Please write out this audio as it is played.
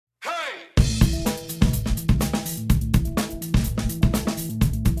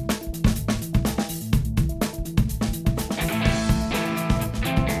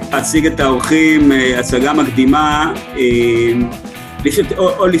להציג את האורחים, הצגה מקדימה,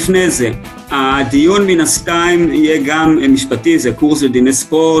 או לפני זה. הדיון מן הסתם יהיה גם משפטי, זה קורס לדיני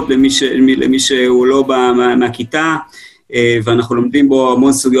ספורט, למי שהוא לא מהכיתה, ואנחנו לומדים בו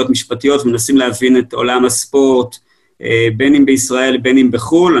המון סוגיות משפטיות, ומנסים להבין את עולם הספורט, בין אם בישראל, בין אם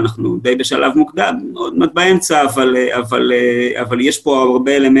בחול, אנחנו די בשלב מוקדם, עוד מעט באמצע, אבל יש פה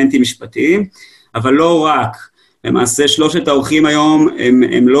הרבה אלמנטים משפטיים, אבל לא רק. למעשה שלושת האורחים היום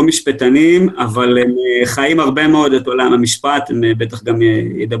הם לא משפטנים, אבל הם חיים הרבה מאוד את עולם המשפט, הם בטח גם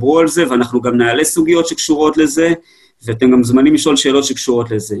ידברו על זה, ואנחנו גם נעלה סוגיות שקשורות לזה, ואתם גם מוזמנים לשאול שאלות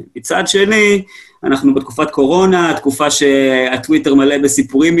שקשורות לזה. מצד שני, אנחנו בתקופת קורונה, תקופה שהטוויטר מלא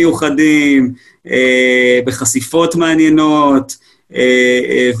בסיפורים מיוחדים, בחשיפות מעניינות,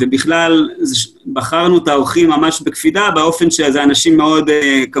 ובכלל בחרנו את האורחים ממש בקפידה, באופן שזה אנשים מאוד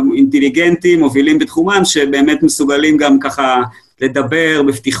אינטליגנטים, מובילים בתחומם, שבאמת מסוגלים גם ככה לדבר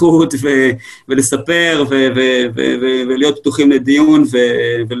בפתיחות ולספר ולהיות פתוחים לדיון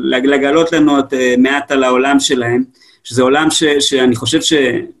ולגלות לנו מעט על העולם שלהם, שזה עולם שאני חושב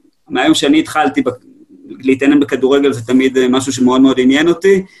שמהיום שאני התחלתי להתעניין בכדורגל, זה תמיד משהו שמאוד מאוד עניין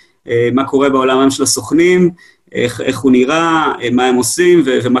אותי, מה קורה בעולמם של הסוכנים, איך הוא נראה, מה הם עושים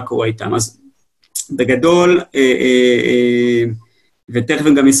ומה קורה איתם. אז בגדול, ותכף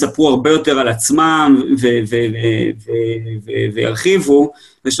הם גם יספרו הרבה יותר על עצמם וירחיבו,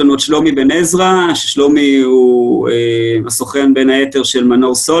 יש לנו את שלומי בן עזרא, ששלומי הוא הסוכן בין היתר של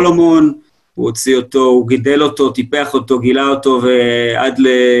מנור סולומון, הוא הוציא אותו, הוא גידל אותו, טיפח אותו, גילה אותו,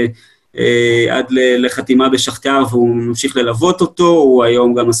 עד לחתימה בשכתר, והוא ממשיך ללוות אותו, הוא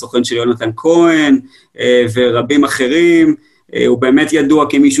היום גם הסוכן של יונתן כהן, ורבים אחרים, הוא באמת ידוע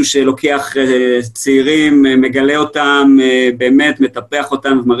כמישהו שלוקח צעירים, מגלה אותם, באמת מטפח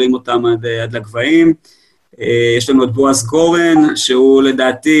אותם ומרים אותם עד לגבהים. יש לנו את בועז גורן, שהוא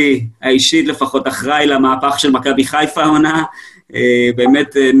לדעתי האישית לפחות אחראי למהפך של מכבי חיפה העונה,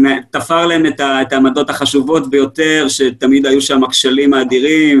 באמת תפר להם את העמדות החשובות ביותר, שתמיד היו שם הכשלים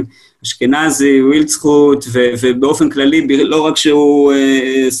האדירים, אשכנזי, וילצחוט, ובאופן כללי, לא רק שהוא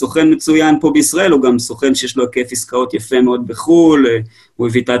סוכן מצוין פה בישראל, הוא גם סוכן שיש לו היקף עסקאות יפה מאוד בחול, הוא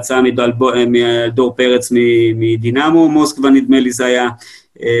הביא את ההצעה מדור פרץ מדינמו, מוסקבה נדמה לי זה היה,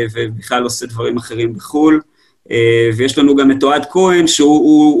 ובכלל עושה דברים אחרים בחול, ויש לנו גם את אוהד כהן,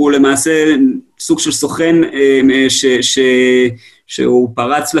 שהוא למעשה סוג של סוכן שהוא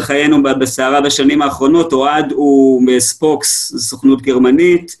פרץ לחיינו בסערה בשנים האחרונות, אוהד הוא מספוקס, סוכנות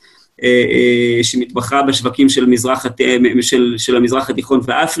גרמנית, שמתמחה בשווקים של המזרח התיכון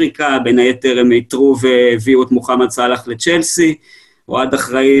ואפריקה, בין היתר הם איתרו והביאו את מוחמד סלאח לצ'לסי, אוהד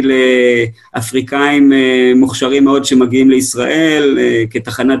אחראי לאפריקאים מוכשרים מאוד שמגיעים לישראל,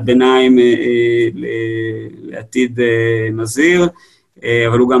 כתחנת ביניים לעתיד מזהיר,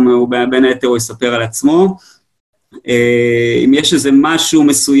 אבל הוא בין היתר הוא יספר על עצמו. אם יש איזה משהו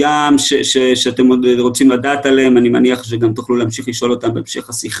מסוים שאתם עוד רוצים לדעת עליהם, אני מניח שגם תוכלו להמשיך לשאול אותם בהמשך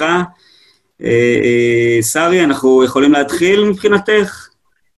השיחה. שרי, אנחנו יכולים להתחיל מבחינתך?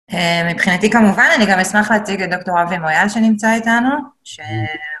 מבחינתי כמובן, אני גם אשמח להציג את דוקטור אבי מויאל שנמצא איתנו,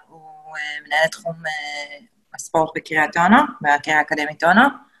 שהוא מנהל תחום הספורט בקריית אונו, בקריה האקדמית אונו.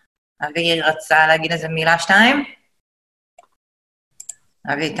 אבי רצה להגיד איזה מילה שתיים.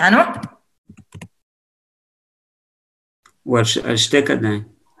 אבי איתנו? הוא על שתי קדיים.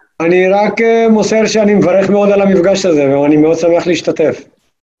 אני רק מוסר שאני מברך מאוד על המפגש הזה, ואני מאוד שמח להשתתף.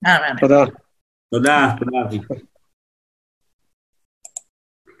 תודה. תודה, אבי.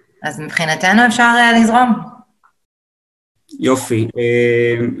 אז מבחינתנו אפשר לזרום. יופי.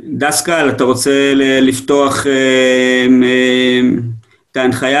 דסקל, אתה רוצה לפתוח את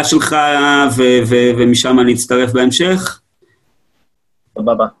ההנחיה שלך, ומשם אני אצטרף בהמשך?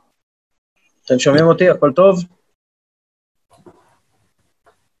 סבבה. אתם שומעים אותי? הכל טוב?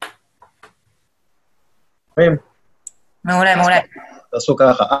 מעולה, מעולה. תעשו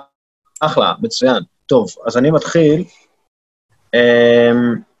ככה. אחלה, מצוין. טוב, אז אני מתחיל.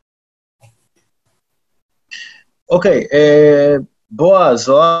 אוקיי, בועז,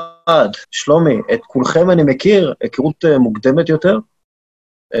 אוהד, שלומי, את כולכם אני מכיר, היכרות מוקדמת יותר.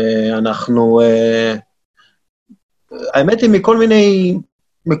 אנחנו, האמת היא מכל מיני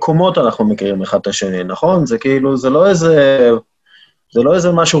מקומות אנחנו מכירים אחד את השני, נכון? זה כאילו, זה לא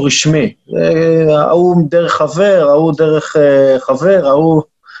איזה משהו רשמי. ההוא דרך חבר, ההוא דרך חבר, ההוא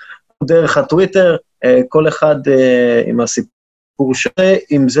דרך הטוויטר, כל אחד עם הסיפור שלה,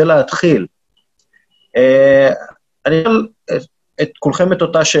 עם זה להתחיל. אני אשאל את כולכם את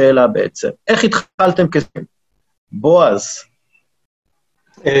אותה שאלה בעצם. איך התחלתם כזה? בועז.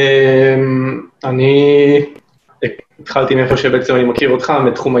 אני התחלתי מאיפה שבעצם אני מכיר אותך,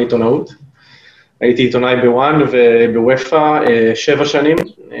 מתחום העיתונאות. הייתי עיתונאי בוואן ובוופא 6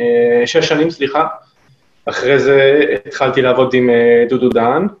 שנים, סליחה. אחרי זה התחלתי לעבוד עם דודו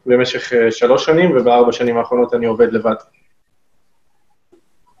דהן במשך 3 שנים, וב4 שנים האחרונות אני עובד לבד.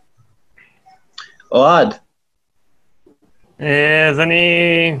 אוהד. אז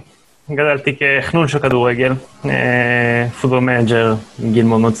אני גדלתי כחנון של כדורגל, פוטבול מנג'ר מגיל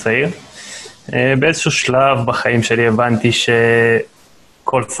מאוד מאוד צעיר. באיזשהו שלב בחיים שלי הבנתי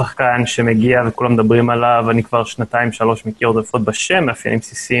שכל שחקן שמגיע וכולם מדברים עליו, אני כבר 2-3 מכיר עוד לפחות בשם, מאפיינים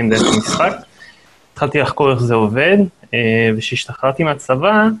בסיסיים דרך המשחק. התחלתי לחקור איך זה עובד, ושהשתחררתי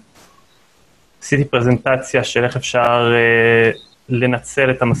מהצבא, עשיתי פרזנטציה של איך אפשר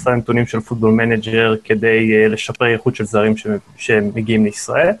לנצל את המסע הנתונים של פוטבול מנג'ר כדי לשפר איכות של זרים שמגיעים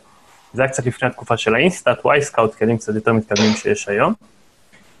לישראל. זה היה קצת לפני התקופה של האינסטאט, וואי-סקאוט, כלים קצת יותר מתקדמים שיש היום.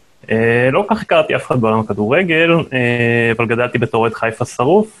 לא כך הכרתי אף אחד בעולם הכדורגל, אבל גדלתי בתור אוהד חיפה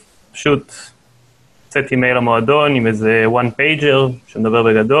שרוף, פשוט הוצאתי מייל למועדון עם איזה one pager שמדבר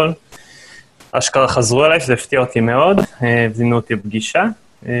בגדול, אשכרה חזרו אליי, שזה הפתיע אותי מאוד, זימנו אותי בפגישה,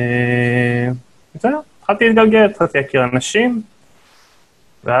 זהו, התחלתי להתגלגל, התחלתי להכיר אנשים,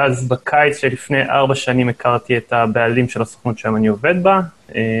 ואז בקיץ שלפני 4 שנים הכרתי את הבעלים של הסוכנות שם אני עובד בה,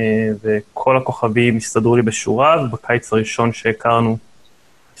 וכל הכוכבים הסתדרו לי בשורה, ובקיץ הראשון שהכרנו,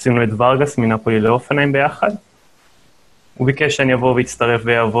 עשינו את ורגס מנפולי לאופנהיים ביחד. הוא ביקש שאני אבוא והצטרף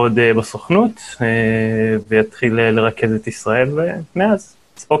ויעבוד בסוכנות, ויתחיל לרכז את ישראל, ומאז,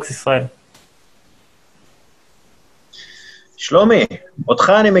 ספוקס ישראל. שלומי,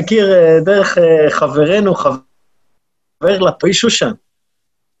 אותך אני מכיר דרך חברנו, חבר לפי שושן.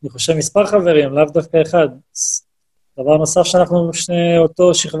 אני חושב מספר חברים, לאו דווקא אחד. דבר נוסף שאנחנו אותה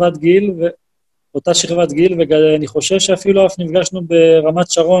שכבת גיל, ואני חושב שאפילו אף נפגשנו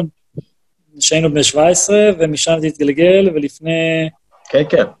ברמת שרון, שהיינו ב-17, ומשם זה התגלגל, ולפני... כן,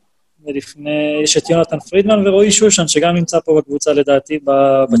 כן. ולפני, יש את יונתן פרידמן ורועי שושן, שגם נמצא פה בקבוצה לדעתי,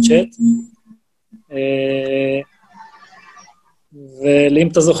 בצ'אט. ואם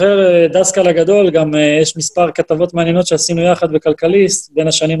אתה זוכר, דסקל הגדול, גם יש מספר כתבות מעניינות שעשינו יחד בכלכליסט, בין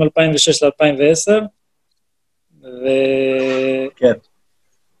השנים 2006 ל-2010. כן.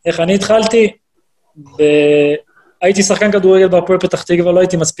 איך אני התחלתי? הייתי שחקן כדורגל בהפועל פתח תקווה, לא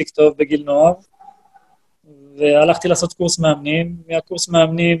הייתי מספיק טוב בגיל נוער, והלכתי לעשות קורס מאמנים. מהקורס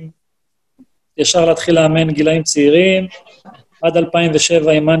מאמנים ישר להתחיל לאמן גילאים צעירים. עד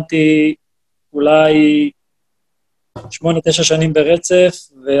 2007 אימנתי אולי 8-9 שנים ברצף,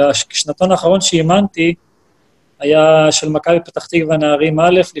 והשנתון האחרון שאימנתי היה של מכבי פתח תקווה נערים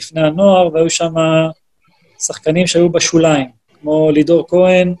א' לפני הנוער, והיו שם שחקנים שהיו בשוליים, כמו לידור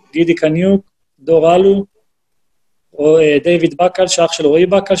כהן, גידי קניוק, דור אלו, או דיוויד בקל, שאח של רועי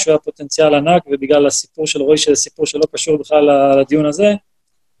בקל, שהוא היה פוטנציאל ענק, ובגלל הסיפור של רועי, שזה סיפור שלא קשור בכלל לדיון הזה.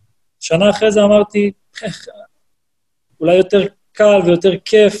 שנה אחרי זה אמרתי, אולי יותר קל ויותר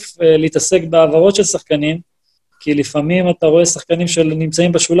כיף להתעסק בעברות של שחקנים, כי לפעמים אתה רואה שחקנים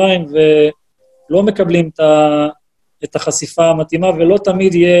שנמצאים בשוליים, ולא מקבלים את החשיפה המתאימה, ולא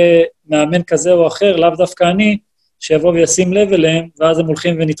תמיד יהיה מאמן כזה או אחר, לאו דווקא אני, שיבוא וישים לב אליהם, ואז הם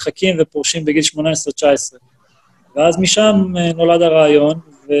הולכים ונדחקים ופורשים בגיל 18-19. ואז משם נולד הרעיון,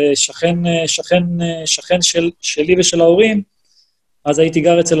 ושכן שלי ושל ההורים, אז הייתי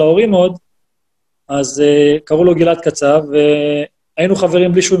גר אצל ההורים עוד, אז קראו לו גלעד קצב, והיינו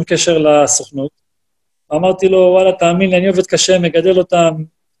חברים בלי שום קשר לסוכנות. אמרתי לו, וואלה, תאמין לי, אני עובד קשה, מגדל אותם,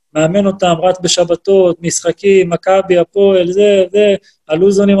 מאמן אותם, רץ בשבתות, משחקים, מכבי, הפועל, זה,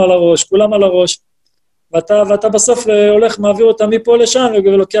 הלוזונים על הראש, כולם על הראש. ואתה בסוף הולך, מעביר אותם מפה לשם,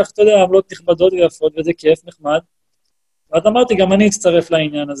 ולוקח, אתה יודע, עמלות נכבדות ויפות, וזה כיף, נחמד. ואז אמרתי, גם אני אצטרף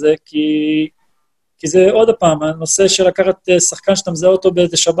לעניין הזה, כי זה עוד הפעם, הנושא של לקחת שחקן שאתה מזהה אותו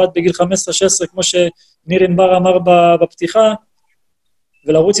באיזה שבת בגיל 15-16, כמו שניר ענבר אמר בפתיחה,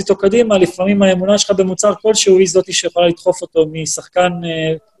 ולרוץ איתו קדימה, לפעמים האמונה שלך במוצר כלשהו היא זאת שיכולה לדחוף אותו משחקן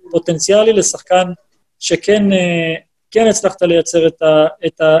פוטנציאלי לשחקן שכן הצלחת לייצר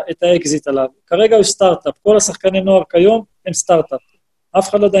את האקזיט עליו. כרגע הוא סטארט-אפ, כל השחקני נוער כיום הם סטארט-אפ. אף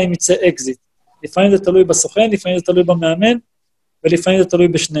אחד לא יודע אם יצא אקזיט. לפעמים זה תלוי בסוכן, לפעמים זה תלוי במאמן, ולפעמים זה תלוי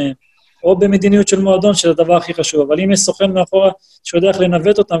בשניהם. או במדיניות של מועדון, שזה הדבר הכי חשוב. אבל אם יש סוכן מאחורה שיודע איך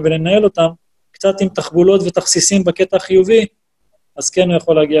לנווט אותם ולנהל אותם, קצת עם תחבולות ותכסיסים בקטע החיובי, אז כן הוא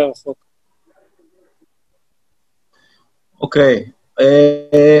יכול להגיע רחוק. אוקיי.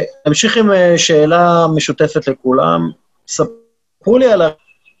 נמשיך עם שאלה משותפת לכולם. ספרו לי על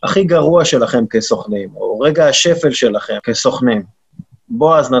הכי גרוע שלכם כסוכנים, או רגע השפל שלכם כסוכנים.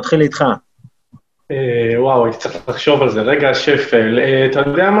 בועז, נתחיל איתך. וואו, הייתי צריך לחשוב על זה. רגע השפל. אתה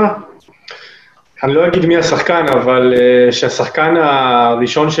יודע מה? אני לא אגיד מי השחקן, אבל שהשחקן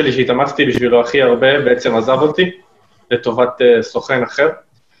הראשון שלי שהתאמצתי בשבילו הכי הרבה בעצם עזב אותי לטובת סוכן אחר.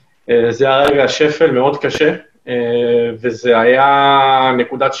 זה היה רגע שפל מאוד קשה, וזה היה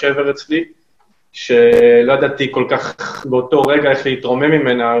נקודת שבר אצלי, שלא ידעתי כל כך באותו רגע איך להתרומם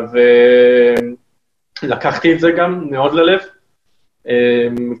ממנה, ולקחתי את זה גם מאוד ללב,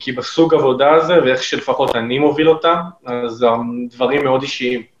 כי בסוג עבודה הזה, ואיך שלפחות אני מוביל אותה, אז דברים מאוד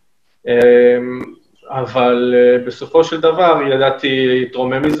אישיים. אבל בסופו של דבר ידעתי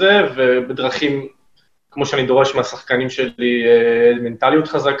להתרומם מזה, ובדרכים, כמו שאני דורש מהשחקנים שלי, מנטליות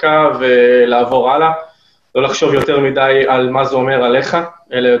חזקה ולעבור הלאה, לא לחשוב יותר מדי על מה זה אומר עליך,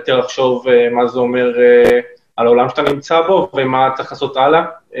 אלא יותר לחשוב מה זה אומר על העולם שאתה נמצא בו, ומה צריך לעשות הלאה,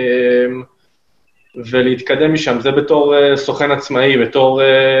 ולהתקדם משם. זה בתור סוכן עצמאי, בתור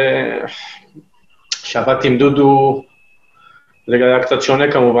שעבדתי עם דודו, זה היה קצת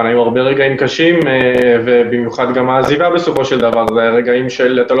שונה כמובן, היו הרבה רגעים קשים, ובמיוחד גם העזיבה בסופו של דבר, זה רגעים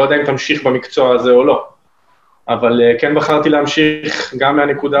של, אתה לא יודע אם תמשיך במקצוע הזה או לא, אבל כן בחרתי להמשיך גם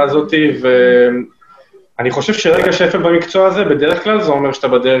מהנקודה הזאת, ואני חושב שרגע שפל במקצוע הזה, בדרך כלל זה אומר שאתה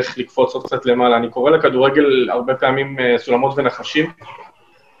בדרך לקפוץ עוד קצת למעלה. אני קורא לכדורגל הרבה פעמים סולמות ונחשים,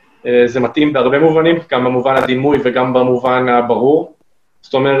 זה מתאים בהרבה מובנים, גם במובן הדימוי וגם במובן הברור.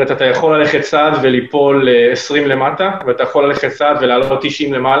 זאת אומרת, אתה יכול ללכת צעד וליפול 20 למטה, ואתה יכול ללכת צעד ולעלות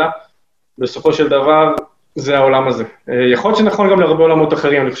 90 למעלה. בסופו של דבר, זה העולם הזה. יכול להיות שנכון גם להרבה עולמות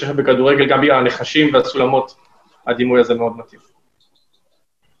אחרים, אני חושב שבכדורגל גם בגלל הנחשים והסולמות, הדימוי הזה מאוד מתאים.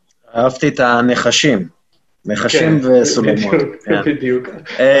 אהבתי את הנחשים, נחשים וסולמות. בדיוק,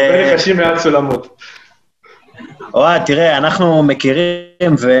 הרבה נחשים מעט סולמות. אוהד, תראה, אנחנו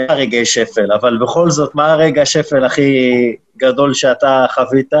מכירים ורגעי שפל, אבל בכל זאת, מה הרגע השפל הכי גדול שאתה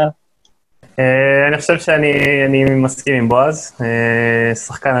חווית? אני חושב שאני מסכים עם בועז,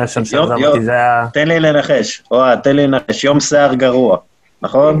 שחקן הראשון שעזב אותי, זה היה... תן לי לנחש, אוהד, תן לי לנחש, יום שיער גרוע,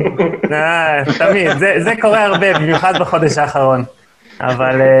 נכון? תמיד, זה קורה הרבה, במיוחד בחודש האחרון.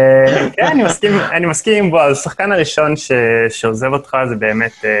 אבל כן, אני מסכים עם בועז, השחקן הראשון שעוזב אותך זה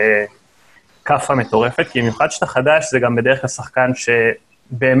באמת... קפה מטורפת, כי במיוחד שאתה חדש, זה גם בדרך כלל שחקן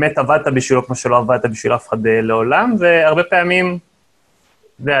שבאמת עבדת בשבילו, כמו שלא עבדת בשביל אף אחד לעולם, והרבה פעמים,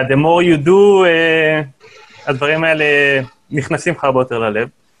 the more you do, הדברים האלה נכנסים לך הרבה יותר ללב.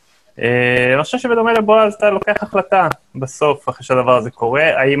 אני חושב שבדומה לבועז, אתה לוקח החלטה בסוף, אחרי שהדבר הזה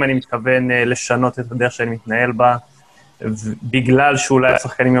קורה, האם אני מתכוון לשנות את הדרך שאני מתנהל בה, בגלל שאולי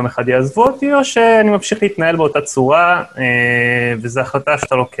השחקנים יום אחד יעזבו אותי, או שאני ממשיך להתנהל באותה צורה, וזו החלטה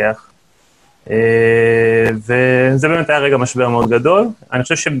שאתה לוקח. וזה באמת היה רגע משבר מאוד גדול. אני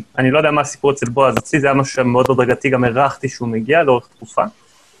חושב שאני לא יודע מה הסיפור אצל בועז, אצלי זה היה משהו מאוד הדרגתי, גם הרחתי שהוא מגיע לאורך תקופה.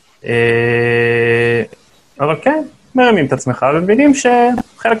 אבל כן, מרמים את עצמך, ומבינים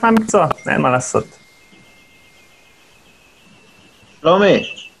שחלק מהמקצוע, אין מה לעשות. שלומי,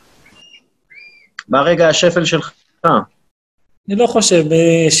 מה רגע השפל שלך? אני לא חושב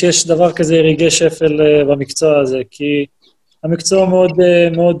שיש דבר כזה רגעי שפל במקצוע הזה, כי המקצוע מאוד,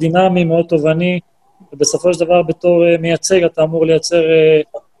 מאוד דינמי, מאוד תובעני, ובסופו של דבר בתור מייצג אתה אמור לייצר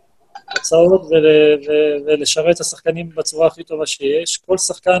הצעות ולשרת את השחקנים בצורה הכי טובה שיש. כל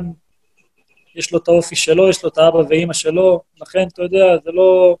שחקן יש לו את האופי שלו, יש לו את האבא ואמא שלו, לכן אתה יודע, זה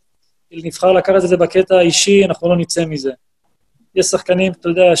לא, אם נבחר לקחת את זה בקטע האישי, אנחנו לא נצא מזה. יש שחקנים, אתה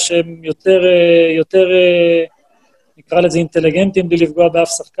יודע, שהם יותר נקרא לזה אינטליגנטים, בלי לפגוע באף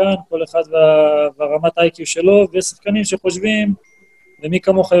שחקן, כל אחד והרמת איי-קיו שלו, ויש שחקנים שחושבים, ומי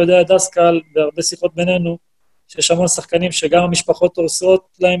כמוך יודע דסקל, בהרבה שיחות בינינו, שיש המון שחקנים שגם המשפחות הורסות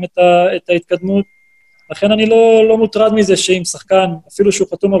להם את ההתקדמות, לכן אני לא מוטרד מזה שאם שחקן, אפילו שהוא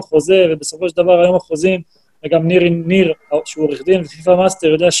חתום על חוזה, ובסופו של דבר היום החוזים, וגם ניר, שהוא עורך דין ופיפה מאסטר,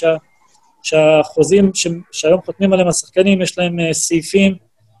 יודע שהחוזים שהיום חותמים עליהם השחקנים, יש להם סעיפים,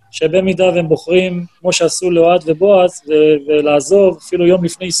 שבמידה והם בוחרים, כמו שעשו לאוהד ובועז, ולעזוב אפילו יום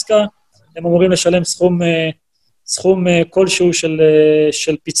לפני עסקה, הם אמורים לשלם סכום כלשהו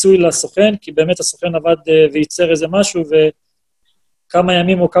של פיצוי לסוכן, כי באמת הסוכן עבד וייצר איזה משהו, וכמה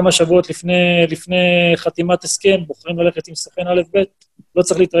ימים או כמה שבועות לפני חתימת הסכם, בוחרים ללכת עם סוכן א' ב', לא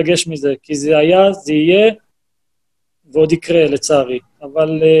צריך להתרגש מזה, כי זה היה, זה יהיה, ועוד יקרה לצערי.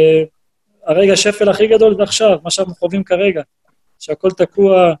 אבל הרגע השפל הכי גדול זה עכשיו, מה שאנחנו חווים כרגע, שהכל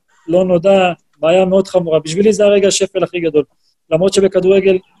תקוע, לא נודע, בעיה מאוד חמורה. בשבילי זה הרגע השפל הכי גדול. למרות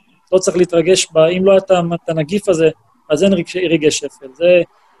שבכדורגל לא צריך להתרגש בה, אם לא אתה הנגיף הזה, אז אין רגע שפל. זה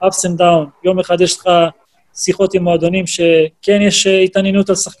ups and down. יום אחד יש לך שיחות עם מועדונים שכן יש התעניינות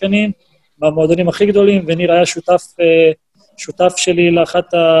על שחקנים, במועדונים הכי גדולים, וניר היה שותף שלי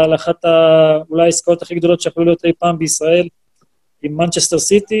לאחת אולי העסקאות הכי גדולות שיכולו להיות אי פעם בישראל, עם מנצ'סטר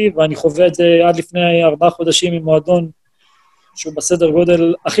סיטי, ואני חווה את זה עד לפני 4 חודשים עם מועדון שהוא בסדר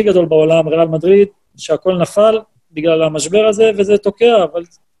גודל הכי גדול בעולם, ריאל מדריד, שהכל נפל בגלל המשבר הזה, וזה תוקע, אבל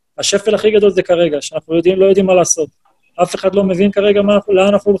השפל הכי גדול זה כרגע, שאנחנו לא יודעים מה לעשות. אף אחד לא מבין כרגע לאן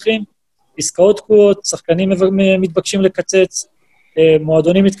אנחנו הולכים, עסקאות תקועות, שחקנים מתבקשים לקצץ,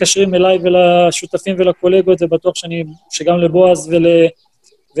 מועדונים מתקשרים אליי ולשותפים ולקולגות, ובטוח שגם לבועז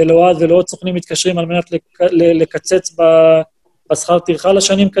ולאוהד ולעוד סוכנים מתקשרים על מנת לקצץ בשכר טרחה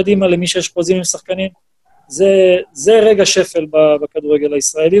לשנים קדימה, למי שיש חוזים עם שחקנים. זה רגע שפל בכדורגל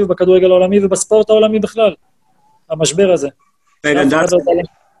הישראלי ובכדורגל העולמי ובספורט העולמי בכלל, המשבר הזה.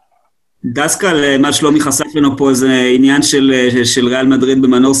 דסקל, מה שלומי חשף לנו פה, זה עניין של ריאל מדריד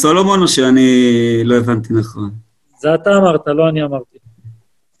במנור סולומון, או שאני לא הבנתי נכון? זה אתה אמרת, לא אני אמרתי.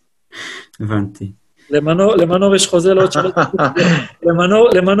 הבנתי. למנור יש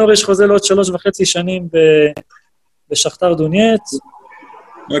חוזה לעוד 3.5 שנים בשכתר דונייץ.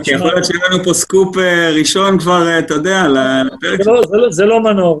 אוקיי, יכול להיות שיהיה לנו פה סקופ ראשון כבר, אתה יודע, לפרק. זה לא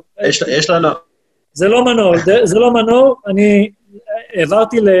מנור. יש לנו. זה לא מנור, אני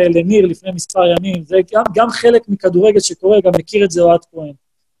העברתי לניר לפני מספר ימים, זה גם חלק מכדורגל שקורה, גם מכיר את זה אוהד כהן.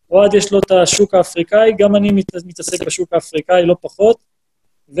 אוהד יש לו את השוק האפריקאי, גם אני מתעסק בשוק האפריקאי, לא פחות,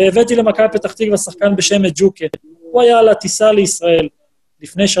 והבאתי למכבי פתח תקווה שחקן בשם ג'וקה. הוא היה על הטיסה לישראל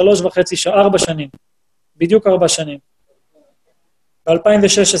לפני 4 שנים, בדיוק 4 שנים,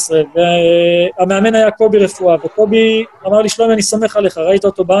 ב-2016, והמאמן היה קובי רפואה, וקובי אמר לי, שלומי, אני סומך עליך, ראית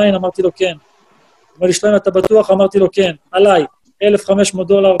אותו בעין? אמרתי לו, כן. אמר לי, שלומי, אתה בטוח? אמרתי לו, כן. עליי, $1,500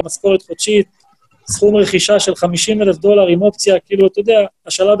 משכורת חודשית, סכום רכישה של $50,000 עם אופציה, כאילו, אתה יודע,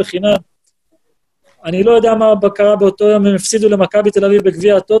 השאלה בחינם. אני לא יודע מה קרה באותו יום, הם הפסידו למכבי תל אביב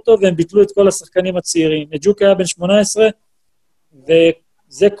בגביע הטוטו, והם ביטלו את כל השחקנים הצעירים. ג'וק היה בן 18,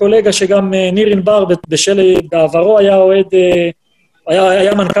 וזה קולגה שגם ניר ענבר, בעברו היה אוהד,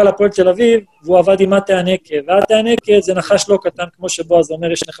 היה מנכ"ל הפועל תל אביב, והוא עבד עם אטה הנקה, ואטה הנקה זה נחש לא קטן, כמו שבועז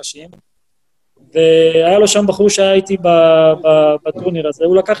אומר, יש נחשים, והיה לו שם בחור שהיה איתי בטורניר הזה,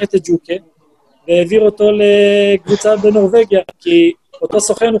 הוא לקח את ג'וקה, והעביר אותו לקבוצה בנורווגיה, כי אותו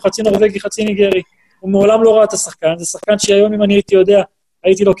סוכן הוא חצי נורווגי, חצי ניגרי, הוא מעולם לא ראה את השחקן, זה שחקן שהיום אם אני הייתי יודע,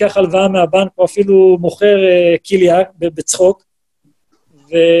 הייתי לוקח הלוואה מהבנק, או אפילו מוכר קיליה בצחוק,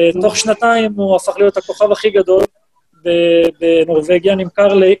 ותוך 2 הוא הפך להיות הכוכב הכי גדול בנורווגיה, נמכר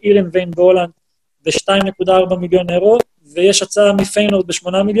לאירן ויין בהולנד ב-2.4 מיליון אירו, ויש הצעה מפיינורד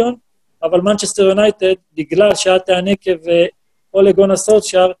ב8 מיליון, אבל מנצ'סטר יונייטד, בגלל שאטה הנקה ואולה גונה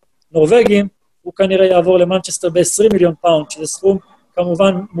סולשאר, נורווגים, הוא כנראה יעבור למנצ'סטר ב-20 מיליון פאונד, שזה סכום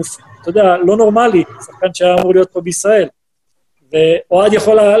כמובן, אתה יודע, לא נורמלי, שחקן שהיה אמור להיות פה בישראל. ואוהד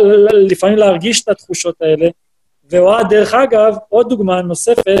יכול לפעמים להרגיש את התחושות האלה, ואוהד, דרך אגב, עוד דוגמה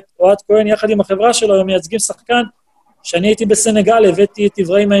נוספת, אוהד כהן יחד עם החברה שלו, הם מייצגים שחקן, שאני הייתי בסנגל, הבאתי את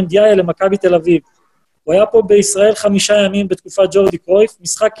אברהים האנדיאיה למכבי תל אביב. הוא היה פה בישראל 5 ימים בתקופת ג'ורדי קרויף,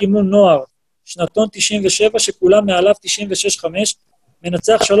 משחק אימון נוער, שנתון 97, שכולם מעליו 96-5,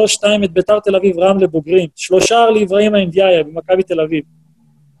 מנצח 3-2 את ביתר תל אביב רמלה בוגרים, 3 לאברהים האנדיאיה במכבי תל אביב.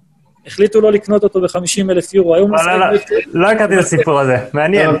 החליטו לא לקנות אותו ב$50,000. לא הכרתי את הסיפור הזה,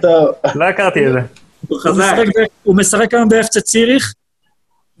 מעניין. לא הכרתי את זה. הוא משחק היום באפצה ציריך,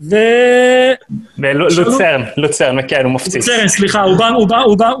 לוצרן, כן, הוא מפציץ. לוצרן, סליחה,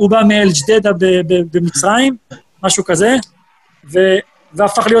 הוא בא מאלג'דדה במצרים, משהו כזה,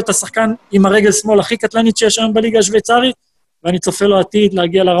 והפך להיות השחקן עם הרגל שמאל הכי קטלנית שיש היום בליגה השוויצרית, ואני צופה לו עתיד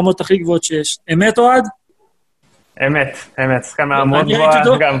להגיע לרמות הכי גבוהות שיש. אמת, אוהד? אמת, שחקן מאוד גבוהה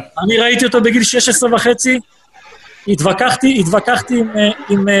גם. אני ראיתי אותו בגיל 16.5, התווכחתי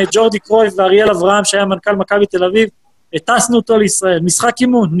עם ג'ורדי קרויף ואריאל אברהם, שהיה מנכ"ל מכבי תל אביב, הטסנו אותו לישראל, משחק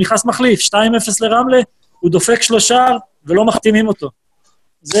אימון, הוא נכנס מחליף, 2-0 לרמלה, הוא דופק 3 ולא מחתימים אותו.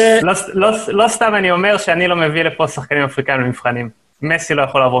 לא סתם אני אומר שאני לא מביא לפה שחקנים אפריקאים למבחנים. מסי לא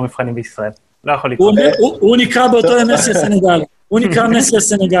יכול לעבור מבחנים בישראל. לא יכול לקרוא. הוא נקרא באותו מסי הסנגלי. הוא נקרא מסי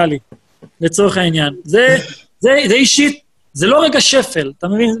הסנגלי, לצורך העניין. זה אישית, זה לא רגע שפל, אתה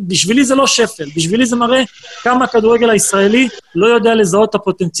מבין? בשבילי זה לא שפל, בשבילי זה מראה כמה הכדורגל הישראלי לא יודע לזהות את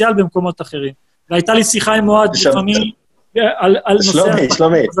הפוטנציאל במקומות אחרים. והייתה לי שיחה עם אוהד לפעמים על נושא...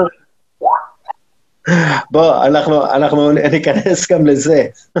 שלומי. בוא, אנחנו ניכנס גם לזה.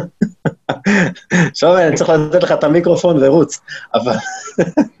 שלומי, אני צריך לתת לך את המיקרופון ורוץ, אבל...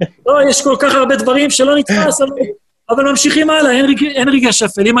 לא, יש כל כך הרבה דברים שלא נתפס, אבל ממשיכים הלאה, אין רגע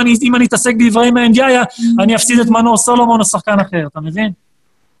שפל. אם אני אתעסק באברהים האנדיאיה, אני אפסיד את מנור סולומון או שחקן אחר, אתה מבין?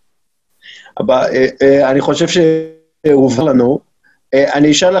 אבל אני חושב שהובן לנו,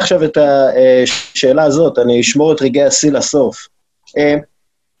 אני אשאל עכשיו את השאלה הזאת, אני אשמור את רגעי השיא לסוף.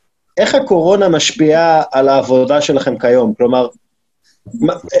 איך הקורונה משפיעה על העבודה שלכם כיום? כלומר,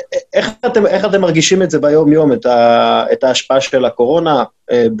 איך אתם מרגישים את זה ביום-יום, את ההשפעה של הקורונה,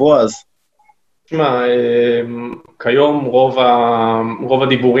 בועז? תשמע, כיום רוב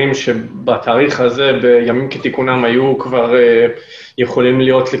הדיבורים שבתאריך הזה, בימים כתיקונם, היו כבר יכולים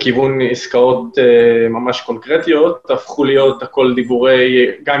להיות לכיוון עסקאות ממש קונקרטיות, הפכו להיות הכל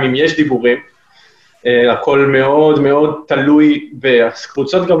דיבורי, גם אם יש דיבורים, הכל מאוד מאוד תלוי,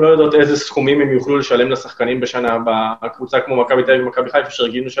 והקבוצות גם לא יודעות איזה סכומים הם יוכלו לשלם לשחקנים בשנה, בקבוצה כמו מכבי תל אביב ומכבי חיפה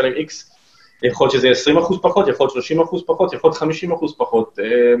שרגילים לשלם X, יכול להיות שזה 20% פחות, יכול להיות 30% פחות, יכול להיות 50% פחות,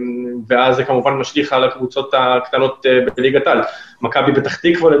 ואז זה כמובן משליך על הקבוצות הקטנות בליגת העל. מכבי פתח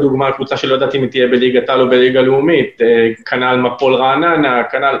תקווה לדוגמה, הקבוצה שלא יודעת אם היא תהיה בליגת העל או בליגה לאומית, כנ"ל מפועל רעננה,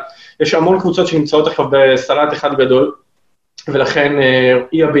 כנ"ל, יש המון קבוצות שנמצאות עכשיו בסלט אחד גדול, ולכן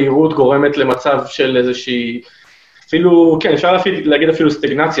אי הבהירות גורמת למצב של איזושהי, אפילו, כן, אפשר להגיד אפילו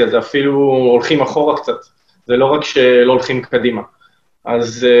סטגנציה, זה אפילו הולכים אחורה קצת, זה לא רק שלא הולכים קדימה.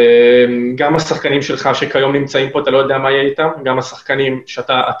 אז גם השחקנים שלך שכיום נמצאים פה, אתה לא יודע מה יהיה איתם, גם השחקנים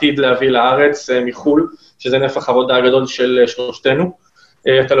שאתה עתיד להביא לארץ מחול, שזה נפח עבודה הגדול של שלושתנו,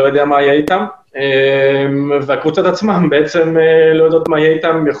 אתה לא יודע מה יהיה איתם, והקבוצות עצמם בעצם לא יודעות מה יהיה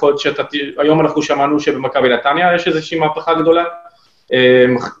איתם, יכול להיות היום אנחנו שמענו שבמכבי נתניה יש איזושהי מהפכה גדולה,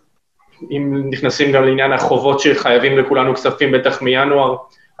 אם נכנסים גם לעניין החובות שחייבים לכולנו כספים בטח מינואר,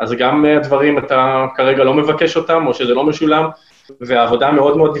 אז גם הדברים אתה כרגע לא מבקש אותם, או שזה לא משולם, והעבודה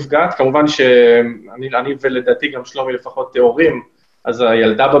מאוד מאוד נפגעת, כמובן שאני ולדעתי גם שלומי לפחות הורים, אז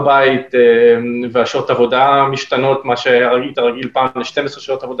הילדה בבית והשעות עבודה משתנות, מה שהיית רגיל פעם ל-12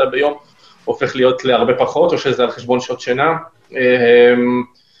 שעות עבודה ביום, הופך להיות להרבה פחות, או שזה על חשבון שעות שינה,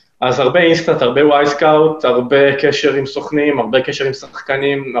 אז הרבה אינסטאט, הרבה וייסקאוט, הרבה קשר עם סוכנים, הרבה קשר עם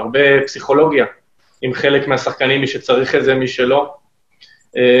שחקנים, הרבה פסיכולוגיה, עם חלק מהשחקנים, מי שצריך את זה, מי שלא,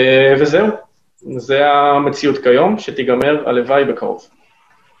 וזהו. זה המציאות כיום, שתיגמר הלוואי בקרוב.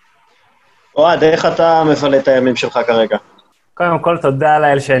 אוהד, איך אתה מבלה את הימים שלך כרגע? קודם כל, תודה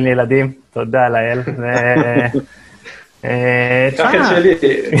לאל שאין לי ילדים, תודה לאל. קח את שלי.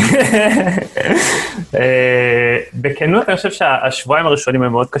 בכנות, אני חושב שהשבועיים הראשונים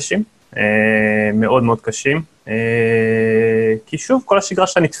הם מאוד קשים, מאוד מאוד קשים, כי שוב, כל השגרה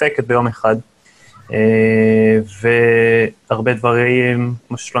שלה נדפקת ביום אחד. והרבה דברים,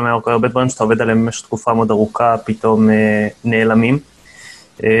 כמו ששלומי אמר, הרבה דברים שאתה עובד עליהם במשך תקופה מאוד ארוכה, פתאום נעלמים.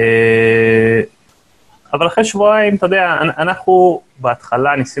 אבל אחרי שבועיים, אתה יודע, אנחנו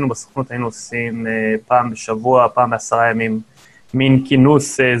בהתחלה ניסינו בסוכנות, היינו עושים פעם בשבוע, פעם ב10 ימים, מין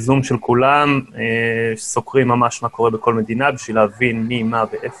כינוס זום של כולם, סוקרים ממש מה קורה בכל מדינה, בשביל להבין מי, מה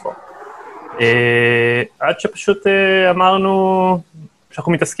ואיפה. עד שפשוט אמרנו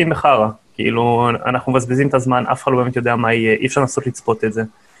שאנחנו מתעסקים בחרה. כאילו, אנחנו מבזבזים את הזמן, אף אחד לא באמת יודע מה יהיה, אי אפשר לנסות לצפות את זה.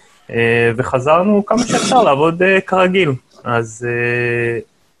 וחזרנו כמה שאפשר לעבוד כרגיל. אז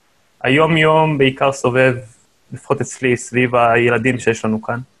היום-יום בעיקר סובב, לפחות אצלי, סביב הילדים שיש לנו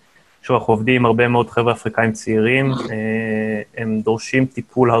כאן. שוב, אנחנו עובדים הרבה מאוד חבר'ה אפריקאים צעירים, הם דורשים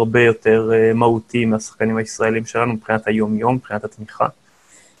טיפול הרבה יותר מהותי מהשחקנים הישראלים שלנו, מבחינת היום-יום, מבחינת התמיכה,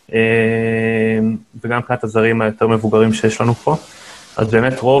 וגם מבחינת הזרים היותר מבוגרים שיש לנו פה. אז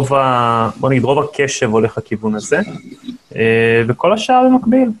באמת רוב הקשב הולך לכיוון הזה, וכל השאר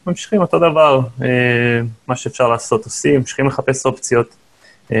במקביל, ממשיכים אותו דבר, מה שאפשר לעשות עושים, ממשיכים לחפש אופציות,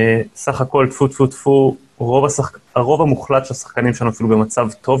 סך הכל טפו טפו טפו, הרוב המוחלט של השחקנים שלנו אפילו במצב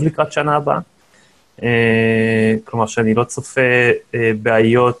טוב לקראת שנה הבאה, כלומר שאני לא צופה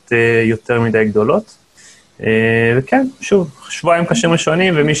בעיות יותר מדי גדולות, וכן, שוב, שבועיים קשים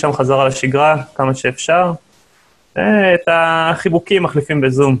ראשונים, ומשם חזרה לשגרה כמה שאפשר, את החיבוקים מחליפים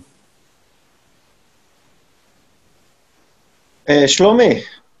בזום. שלומי,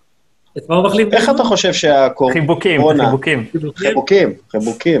 את מה הוא מחליף בזום? איך אתה חושב שהקורונה...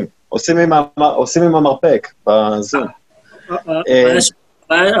 חיבוקים. עושים עם המרפק בזום.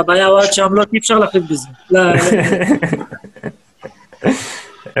 הבעיה הוא עד שם לא אפשר להחליף בזום.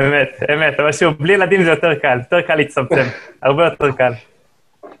 אמת, אבל שוב, בלי ילדים זה יותר קל להצטמצם, הרבה יותר קל.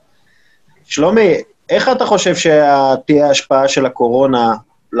 שלומי, איך אתה חושב שתהיה ההשפעה של הקורונה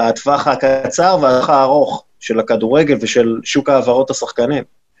לטווח הקצר והטווח הארוך של הכדורגל ושל שוק העברות השחקנים?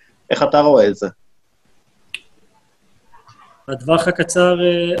 איך אתה רואה את זה? בטווח הקצר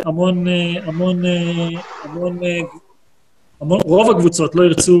רוב הקבוצות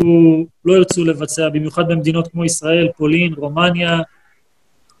לא ירצו לבצע, במיוחד במדינות כמו ישראל, פולין, רומניה,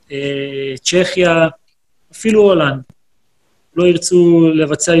 צ'כיה, אפילו הולנד. לא ירצו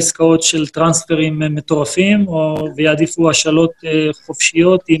לבצע עסקאות של טרנספרים מטורפים, ויעדיפו השאלות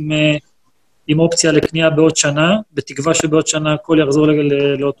חופשיות עם אופציה לקנייה בעוד שנה, בתקווה שבעוד שנה הכל יחזור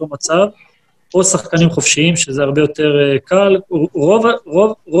לאותו מצב. או שחקנים חופשיים, שזה הרבה יותר קל.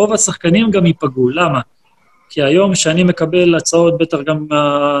 רוב השחקנים גם ייפגעו. למה? כי היום שאני מקבל הצעות, בטח גם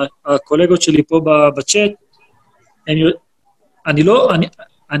הקולגות שלי פה בצ'אט,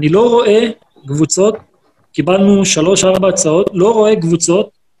 אני לא רואה קבוצות, קיבלנו 3-4 הצעות, לא רואה קבוצות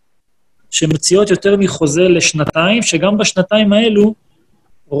שמציעות יותר מחוזה לשנתיים, שגם בשנתיים האלו,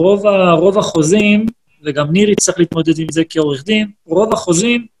 רוב החוזים, וגם נירי צריך להתמודד עם זה כעורך דין, רוב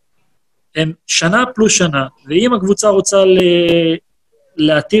החוזים הם שנה פלוס שנה, ואם הקבוצה רוצה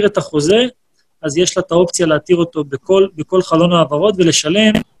להתיר את החוזה, אז יש לה את האופציה להתיר אותו בכל חלון העברות,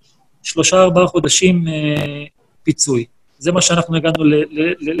 ולשלם 3-4 חודשים פיצוי. זה מה שאנחנו הגענו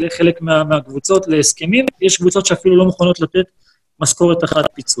לחלק מהקבוצות, להסכמים. יש קבוצות שאפילו לא מוכנות לתת משכורת אחת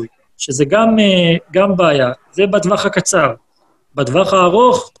פיצוי, שזה גם בעיה. זה בטווח הקצר. בטווח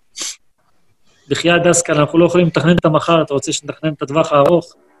הארוך, בחייאת דסקל, אנחנו לא יכולים לתכנן את המחר, אתה רוצה שנתכנן את הטווח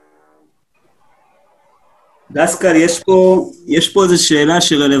הארוך? דסקל, יש פה איזו שאלה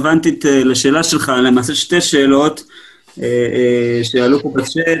שרלוונטית לשאלה שלך, למעשה שתי שאלות שעלו פה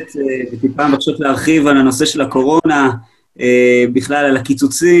בצ'אט, וטיפה מבקשות להרחיב על הנושא של הקורונה, בכלל על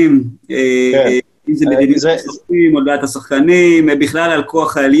הקיצוצים, אם זה מדיניות השחקנים, הודעת השחקנים, בכלל על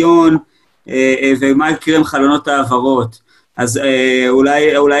כוח העליון, ומה יקרה עם חלונות העברות. אז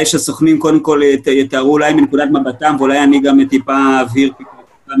אולי שהסוכנים קודם כל יתארו אולי מנקודת מבטם, ואולי אני גם טיפה אבהיר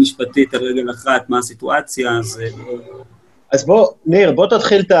משפטית על רגל אחת, מה הסיטואציה, אז ניר, בוא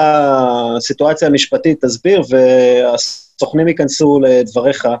תתחיל את הסיטואציה המשפטית, תסביר, והסוכנים ייכנסו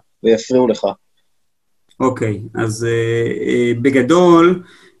לדבריך ויפריעו לך. אוקיי, אז בגדול,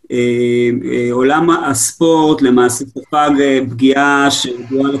 עולם הספורט למעשה ספג פגיעה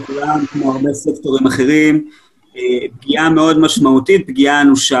שגועה לכולם, כמו הרבה סקטורים אחרים, פגיעה מאוד משמעותית, פגיעה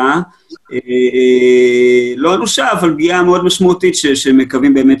אנושה, לא אנושה, אבל פגיעה מאוד משמעותית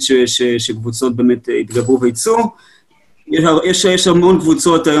שמקווים באמת שקבוצות באמת יתגברו ויצאו. יש המון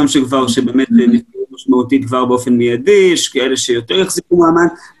קבוצות היום שבאמת נפגעו משמעותית כבר באופן מיידי, יש כאלה שיותר יחזיקו מעמד,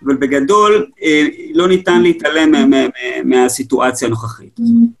 אבל בגדול לא ניתן להתעלם מהסיטואציה הנוכחית.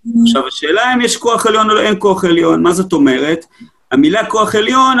 עכשיו השאלה אם יש כוח עליון או אין כוח עליון, מה זאת אומרת? המילה כוח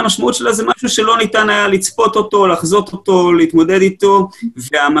עליון, המשמעות שלה זה משהו שלא ניתן היה לצפות אותו, לחזות אותו, להתמודד איתו,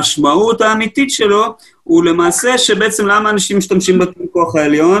 והמשמעות האמיתית שלו הוא למעשה שבעצם למה אנשים משתמשים בכוח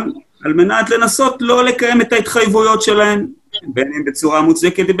העליון, על מנת לנסות לא לקיים את ההתחייבויות שלהם, בין אם בצורה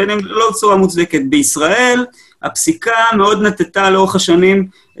מוצדקת ובין אם לא בצורה מוצדקת. בישראל הפסיקה מאוד נטטה לאורך השנים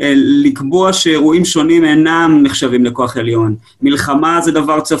לקבוע שאירועים שונים אינם נחשבים לכוח עליון. מלחמה זה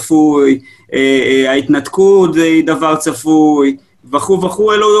דבר צפוי, ההתנתקות זה דבר צפוי,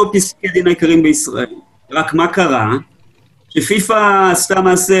 וכו', אלו פסקי דין העיקריים בישראל. רק מה קרה? שפיפ"א עשתה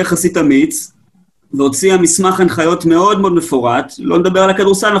מעשה יחסית אמיץ, והוציאה מסמך הנחיות מאוד מאוד מפורט, לא נדבר על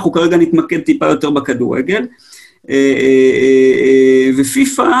הכדורסל, אנחנו כרגע נתמקד טיפה יותר בכדורגל,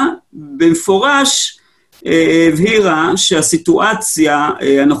 ופיפ"א במפורש הבהירה שהסיטואציה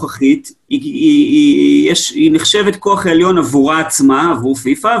הנוכחית היא נחשבת כוח העליון עבורה עצמה, עבור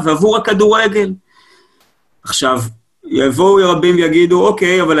פיפ"א, ועבור הכדורגל. עכשיו, יבואו רבים ויגידו,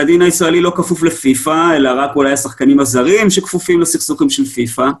 אוקיי, אבל הדין הישראלי לא כפוף לפיפ"א, אלא רק אולי השחקנים הזרים שכפופים לסכסוכים של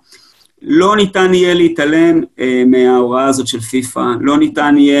פיפ"א. לא ניתן יהיה להתעלם מההוראה הזאת של פיפ"א, לא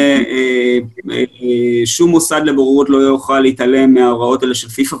ניתן יהיה, שום מוסד לבוררות לא יוכל להתעלם מההוראות האלה של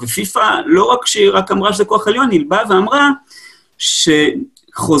פיפ"א, ופיפ"א לא רק שהיא רק אמרה שזה כוח עליון, היא באה ואמרה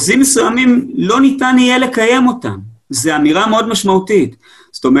שחוזים מסוימים לא ניתן יהיה לקיים אותם. זו אמירה מאוד משמעותית.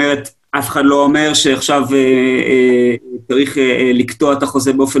 זאת אומרת, אף אחד לא אומר שעכשיו צריך לקטוע את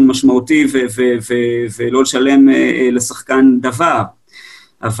החוזה באופן משמעותי ולא לשלם לשחקן דבר.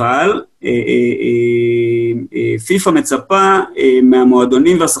 אבל פיפ"א מצפה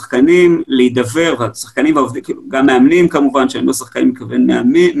מהמועדונים והשחקנים להידבר, והשחקנים והעובדים, גם מאמנים כמובן, שהם לא שחקנים מכוון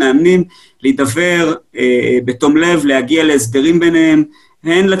מאמנים, להידבר בתום לב, להגיע להסדרים ביניהם,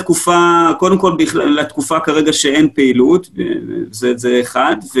 הן לתקופה, קודם כל לתקופה כרגע שאין פעילות, זה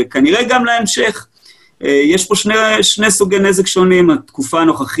אחד, וכנראה גם להמשך. יש פה שני סוגי נזק שונים, התקופה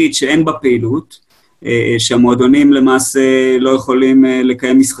הנוכחית שאין בה פעילות, שהמועדונים למעשה לא יכולים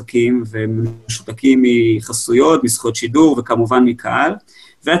לקיים משחקים, והם משותקים מחסויות, מזכויות שידור, וכמובן מקהל,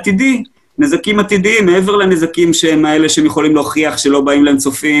 ועתידי, נזקים עתידיים, מעבר לנזקים שהם האלה שהם יכולים להוכיח שלא באים להם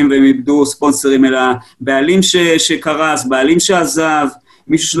צופים, והם איבדו ספונסרים, אלא בעלים שקרס, בעלים שעזב,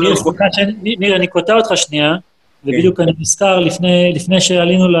 מישהו שלא יכול... ניר, אני קוטע אותך שנייה, ובדיוק אני נזכר, לפני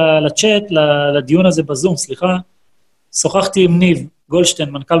שעלינו לצ'אט, לדיון הזה בזום, סליחה, שוחחתי עם ניב גולדשטיין,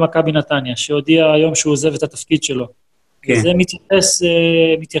 מנכ"ל מכבי נתניה, שהודיע היום שהוא עוזב את התפקיד שלו. כן. וזה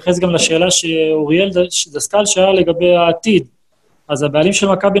מתייחס גם לשאלה שאוריאל דסקל שאל לגבי העתיד. אז הבעלים של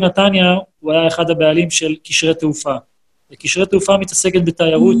מכבי נתניה, הוא היה אחד הבעלים של קשרי תעופה. וקשרי תעופה מתעסקת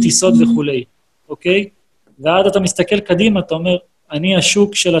בתיירות, טיסות וכולי, אוקיי? ועד אתה מסתכל קדימה, אתה אומר, אני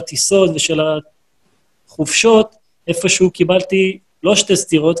השוק של הטיסות ושל החופשות, איפשהו קיבלתי לא 2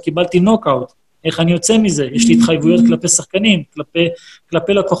 סתירות, קיבלתי נוקאוט. איך אני יוצא מזה? יש לי התחייבויות כלפי שחקנים,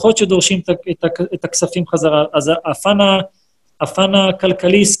 כלפי לקוחות שדורשים את הכספים חזרה. אז הפן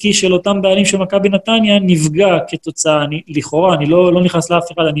הכלכלי-עסקי של אותם בעלים של מכבי נתניה נפגע כתוצאה, לכאורה, אני לא נכנס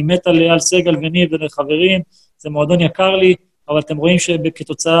לאף אחד, אני מת על סגל וניר ולחברים, זה מועדון יקר לי, אבל אתם רואים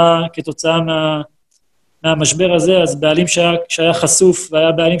שכתוצאה מהמשבר הזה, אז בעלים שהיה חשוף,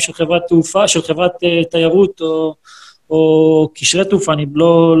 והיה בעלים של חברת תעופה, של חברת תיירות, או קשרי תעופה, אני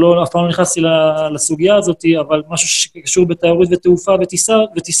אף פעם לא נכנסתי לסוגיה הזאת, אבל משהו שקשור בתיירות ותעופה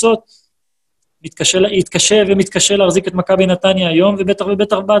וטיסות, יתקשה ומתקשה להחזיק את מכבי נתניה היום,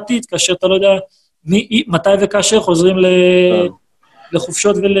 ובטח בעתיד, כאשר אתה לא יודע מתי וכאשר חוזרים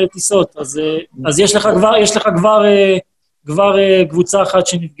לחופשות ולטיסות. אז יש לך כבר קבוצה אחת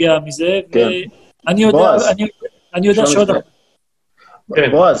שנפגעה מזה, ואני יודע שעוד...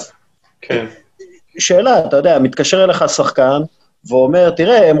 בועז, שאלה, אתה יודע, מתקשר אליך שחקן, ואומר,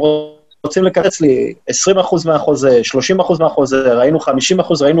 תראה, הם רוצים לקצץ לי 20% מהחוזה, 30% מהחוזה, ראינו 50%,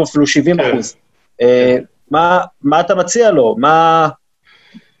 ראינו אפילו 70%. מה אתה מציע לו? מה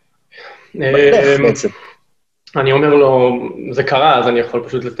בדרך בעצם? אני אומר לו, זה קרה, אז אני יכול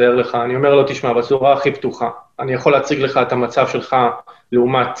פשוט לתאר לך, אני אומר לו, תשמע, בצורה הכי פתוחה, אני יכול להציג לך את המצב שלך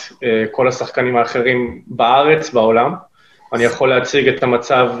לעומת כל השחקנים האחרים בארץ, בעולם, אני יכול להציג את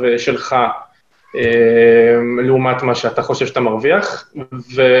המצב שלך לעומת מה שאתה חושב שאתה מרוויח,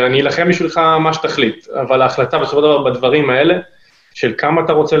 ואני אלחם בשבילך מה שתחליט, אבל ההחלטה בסופו של דבר בדברים האלה, של כמה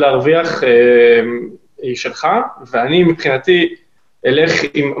אתה רוצה להרוויח, היא שלך, ואני מבחינתי אלך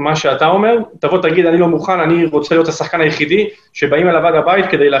עם מה שאתה אומר, תבוא תגיד, אני לא מוכן, אני רוצה להיות השחקן היחידי, שבאים אליו עד הבית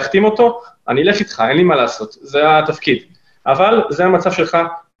כדי להחתים אותו, אני אלך איתך, אין לי מה לעשות, זה התפקיד. אבל זה המצב שלך,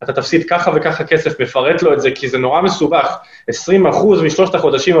 אתה תפסיד ככה וככה כסף, מפרט לו את זה, כי זה נורא מסובך, 20% משלושת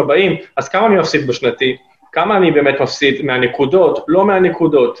החודשים הבאים, אז כמה אני מפסיד בשנתי? כמה אני באמת מפסיד מהנקודות? לא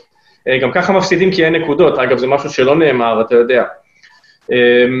מהנקודות. גם ככה מפסידים כי אין נקודות, אגב, זה משהו שלא נאמר, אתה יודע.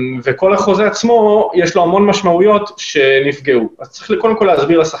 וכל החוזה עצמו, יש לו המון משמעויות שנפגעו. אז צריך קודם כל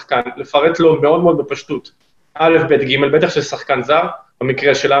להסביר לשחקן, לפרט לו מאוד מאוד בפשטות. א', ב', ג', בטח של שחקן זר,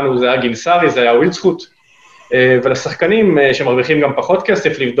 במקרה שלנו זה היה גינסרי, זה היה ווילדסקוט, ולשחקנים שמרוויחים גם פחות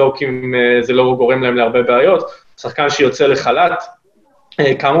כסף, לבדוק אם זה לא גורם להם להרבה בעיות, שחקן שיוצא לחל"ת,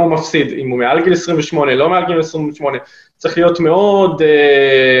 כמה הוא מפסיד, אם הוא מעל גיל 28, לא מעל גיל 28, צריך להיות מאוד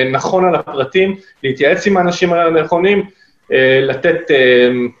נכון על הפרטים, להתייעץ עם האנשים הנכונים, לתת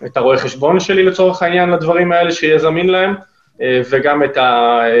את הרואה חשבון שלי לצורך העניין לדברים האלה שיהיה זמין להם, וגם את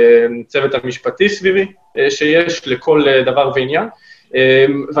הצוות המשפטי סביבי שיש לכל דבר ועניין.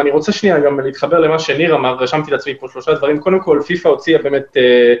 ואני רוצה שנייה גם להתחבר למה שניר אמר, רשמתי לעצמי פה 3 דברים. קודם כל, פיפה הוציאה באמת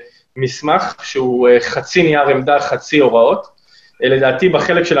מסמך שהוא חצי נייר עמדה, חצי הוראות. לדעתי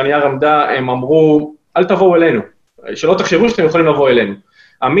בחלק של הנייר עמדה הם אמרו, אל תבואו אלינו, שלא תחשבו שאתם יכולים לבוא אלינו.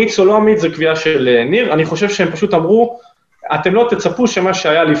 אמיץ או לא אמיץ זה קביעה של ניר, אני חושב שהם פשוט אמרו, אתם לא תצפו שמה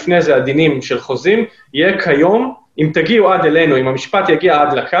שהיה לפני זה הדינים של חוזים, יהיה כיום, אם תגיעו עד אלינו, אם המשפט יגיע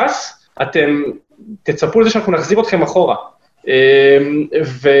עד לכס, אתם תצפו לזה שאנחנו נחזיר אתכם אחורה.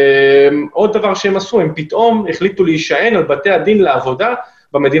 ועוד דבר שהם עשו, הם פתאום החליטו להישען על בתי הדין לעבודה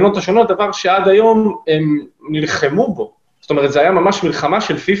במדינות השונות, דבר שעד היום הם נלחמו בו. זאת אומרת, זה היה ממש מלחמה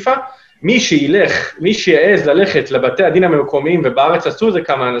של פיפה, מי שיעז ללכת לבתי הדין המקומיים, ובארץ עשו זה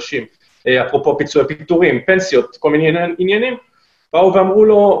כמה אנשים, אפרופו פיצוי פיטורים, פנסיות, כל מיני עניינים, באו ואמרו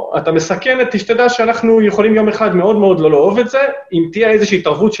לו, אתה מסכן, תשתדע שאנחנו יכולים יום אחד מאוד מאוד לא לאהוב את זה, אם תהיה איזושהי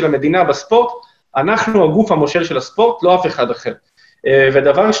התערבות של המדינה בספורט, אנחנו הגוף המושל של הספורט, לא אף אחד אחר.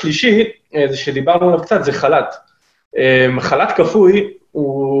 ודבר שלישי, זה שדיברנו עליו קצת, זה חל"ת. חל"ת כפוי,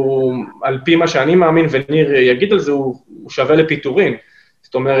 הוא, על פי מה שאני מאמין, וניר יגיד על זה, הוא שווה לפיטורין.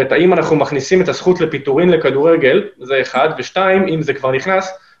 זאת אומרת, האם אנחנו מכניסים את הזכות לפיטורין לכדורגל, זה 1, ו2, אם זה כבר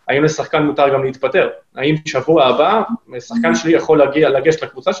נכנס, האם לשחקן מותר גם להתפטר? האם שבוע הבא, שחקן שלי יכול לגשת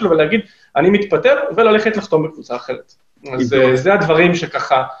לקבוצה שלו ולהגיד, אני מתפטר וללכת לחתום בקבוצה אחרת. אז זה הדברים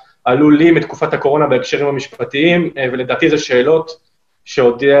שככה עלו לי מתקופת הקורונה בהקשרים המשפטיים, ולדעתי זה שאלות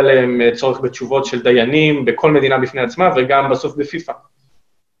שהודיע עליהם צורך בתשובות של דיינים, בכל מדינה בפני עצמה, וגם בסוף בפיפה.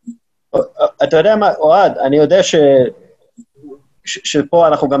 אתה יודע מה, אוהד, אני יודע שפה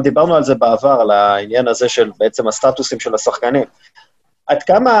אנחנו גם דיברנו על זה בעבר, על העניין הזה של בעצם הסטטוסים של השחקנים. עד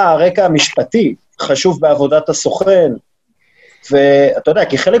כמה הרקע המשפטי חשוב בעבודת הסוכן, ואתה יודע,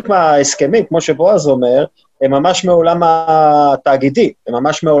 כי חלק מההסכמים, כמו שבועז אומר, הם ממש מעולם התאגידי, הם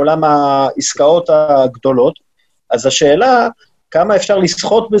ממש מעולם העסקאות הגדולות, אז השאלה, כמה אפשר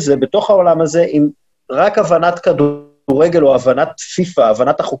לשחות בזה, בתוך העולם הזה, עם רק הבנת כדורגל או הבנת פיפה,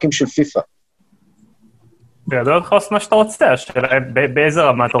 הבנת החוקים של פיפה. בגדול לך עושה מה שאתה רוצה, השאלה באיזה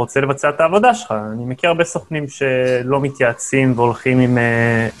רמה אתה רוצה לבצע את העבודה שלך. אני מכיר הרבה סוכנים שלא מתייעצים והולכים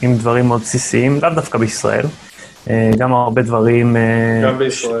עם דברים מאוד בסיסיים, לאו דווקא בישראל. גם הרבה דברים... גם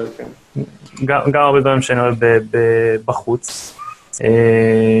בישראל, כן. גם הרבה דברים שאני אוהב בחוץ.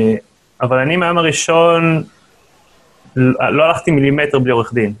 אבל אני מהיום הראשון לא הלכתי מילימטר בלי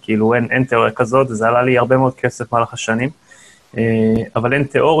עורך דין, כאילו אין תיאוריה כזאת, זה עלה לי הרבה מאוד כסף מהלך השנים, אבל אין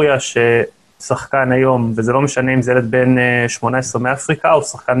תיאוריה ששחקן היום, וזה לא משנה אם זה ילד בן 18 מאפריקה או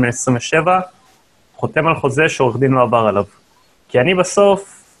שחקן בן 27, חותם על חוזה שעורך דין לא עבר עליו. כי אני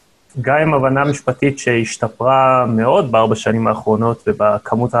בסוף, גם עם הבנה משפטית שהשתפרה מאוד ב4 שנים האחרונות,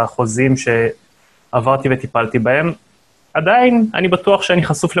 ובכמות החוזים שעברתי וטיפלתי בהם, עדיין אני בטוח שאני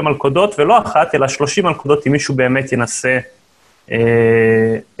חשוף למלכודות, ולא אחת, אלא 30 מלכודות אם מישהו באמת ינסה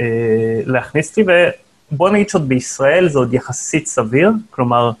להכניס לי, ובוא נגיד שעוד בישראל זה עוד יחסית סביר,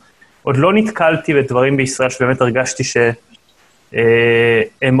 כלומר, עוד לא נתקלתי בדברים בישראל שבאמת הרגשתי שהם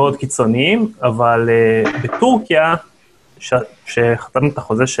מאוד קיצוניים, אבל בטורקיה, שחתמנו את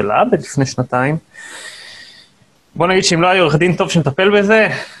החוזה של האבד לפני 2 בוא נגיד שאם לא היה עורך דין טוב שמטפל בזה,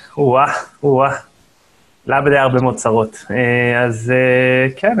 לאבד היה הרבה מאוד צרות. אז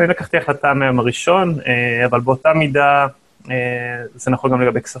כן, אני לקחתי החלטה מהיום הראשון, אבל באותה מידה זה נכון גם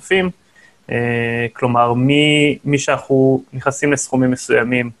לגבי כספים, כלומר, מי שאנחנו נכנסים לסכומים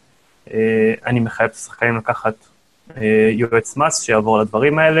מסוימים, אני מחייב את השחקנים לקחת יועץ מס שיעבור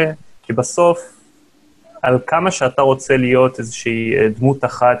לדברים האלה, כי בסוף, על כמה שאתה רוצה להיות איזושהי דמות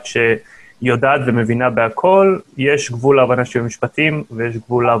אחת שיודעת ומבינה בהכל, יש גבול להבנה שלי במשפטים, ויש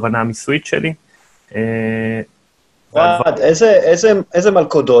גבול להבנה המיסויית שלי. איזה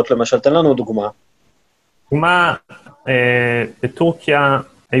מלכודות, למשל, תן לנו דוגמה. דוגמה, בטורקיה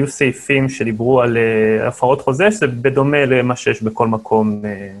היו סעיפים שדיברו על הפרות חוזה, זה בדומה למה שיש בכל מקום,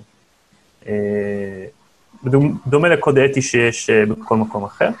 בדומה לקוד אתי שיש בכל מקום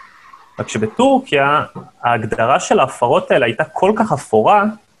אחר. רק שבטורקיה, ההגדרה של ההפרות האלה הייתה כל כך אפורה,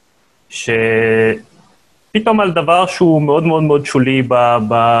 שפתאום על דבר שהוא מאוד מאוד מאוד שולי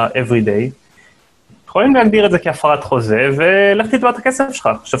ב-everyday, יכולים להגדיר את זה כהפרת חוזה, ולך תתבע את הכסף שלך.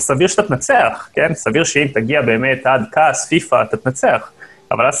 עכשיו, סביר שאתה תנצח, כן? סביר שאם תגיע באמת עד כעס, פיפה, אתה תנצח.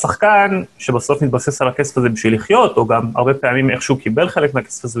 אבל השחקן שבסוף מתבסס על הכסף הזה בשביל לחיות, או גם הרבה פעמים איכשהו קיבל חלק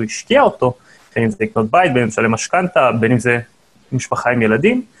מהכסף הזה, הוא השקיע אותו, בין אם זה לקנות בית, בין אם זה למשכנתה, בין אם זה משפחה עם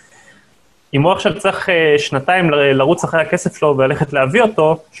ילדים. אם הוא עכשיו צריך 2 לרוץ אחרי הכסף שלו וללכת להביא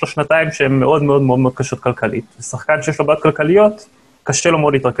אותו, יש לו 2 שהן מאוד מאוד מאוד מאוד קשות כלכלית. ושחקן שיש לו בעיות כלכליות, קשה לו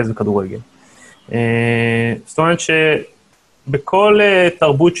מאוד להתרכז בכדורגל. זאת אומרת שבכל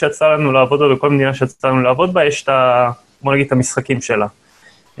תרבות שיצא לנו לעבוד בה, בכל מדינה שיצא לנו לעבוד בה, יש בוא נגיד, את המשחקים שלה.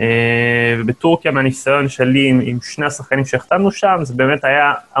 ובטורקיה, מהניסיון שלי עם 2 השחקנים שהחתמנו שם, זה באמת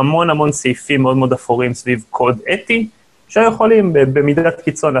היה המון סעיפים מאוד מאוד אפורים סביב קוד אתי, שהיו יכולים במידת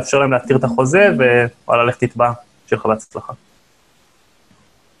קיצון לאפשר להם להתיר את החוזה, ועלה לך תתבע שלך בהצלחה.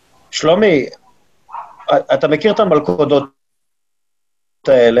 שלומי, אתה מכיר את המלכודות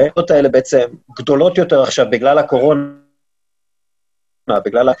האלה בעצם גדולות יותר עכשיו בגלל הקורונה,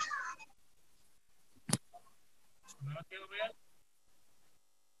 בגלל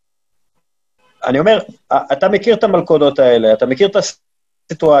אני אומר, אתה מכיר את המלכודות האלה, אתה מכיר את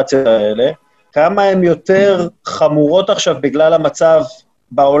הסיטואציות האלה, כמה הן יותר חמורות עכשיו בגלל המצב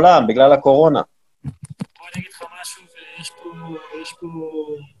בעולם, בגלל הקורונה. בוא אני אגיד לך משהו,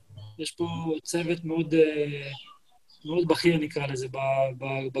 ויש פה צוות מאוד בכיר נקרא לזה,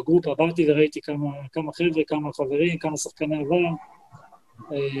 בגרופ עברתי וראיתי כמה חבר'ה, כמה חברים, כמה שחקני עבר,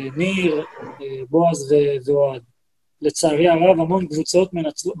 ניר, בועז ואוהד. לצערי הרב, המון קבוצות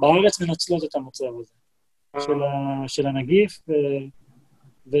בארץ מנצלות את המצב הזה של הנגיף,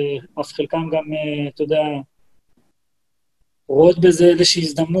 ואף חלקם גם, אתה יודע, רואות בזה איזושהי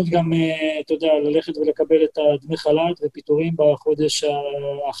הזדמנות גם, אתה יודע, ללכת ולקבל את הדמי חל"ת ופיטורים בחודש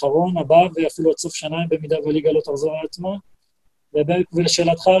האחרון, הבא, ואפילו עד סוף שנה, במידה והליגה לא תחזור על עצמה.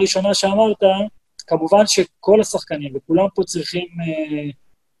 ולשאלתך הראשונה שאמרת, כמובן שכל השחקנים, וכולם פה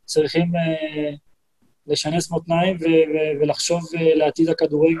צריכים לשנס מותניים ולחשוב לעתיד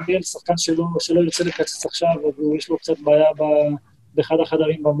הכדורגל, שחקן שלא ירצה לקצץ עכשיו, ויש לו קצת בעיה באחד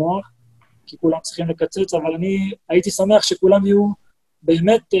החדרים במוח, כי כולם צריכים לקצץ, אבל אני הייתי שמח שכולם יהיו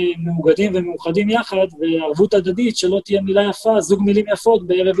באמת מאוגדים ומאוחדים יחד, וערבות הדדית שלא תהיה מילה יפה, זוג מילים יפות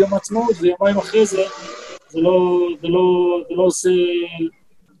בערב יום העצמאות, ויומיים אחרי זה, זה לא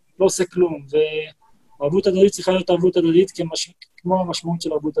עושה כלום, וערבות הדדית צריכה להיות ערבות הדדית כמו המשמעות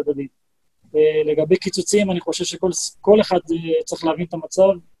של ערבות הדדית. לגבי קיצוצים, אני חושב שכל אחד צריך להבין את המצב.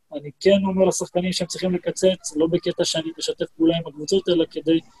 אני כן אומר לשחקנים שהם צריכים לקצץ, לא בקטע שאני משתף פעולה עם הקבוצות, אלא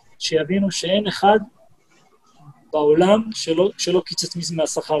כדי שיבינו שאין אחד בעולם שלא קיצץ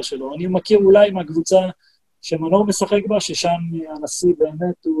מהשכר שלו. אני מכיר אולי מהקבוצה שמנור משחק בה, ששם הנשיא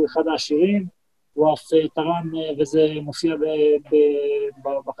באמת הוא אחד העשירים, הוא אף תרם, וזה מופיע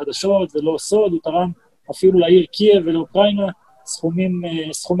בחדשות, זה לא סוד, הוא תרם אפילו לעיר קייב ולאוקראינה,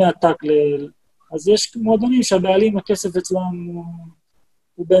 סכומי עתק. אז יש מועדונים שהבעלים, הכסף אצלם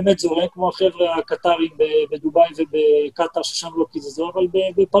הוא באמת זורק, כמו החבר'ה הקטרים בדובאי ובקטר, ששם לא קיזזו, אבל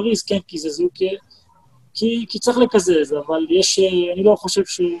בפריז כן קיזזו, כי צריך לקזז, אבל אני לא חושב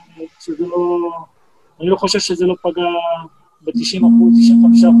שזה לא, אני לא חושב שזה לא פגע ב-90%,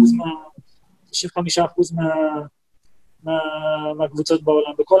 95% מהקבוצות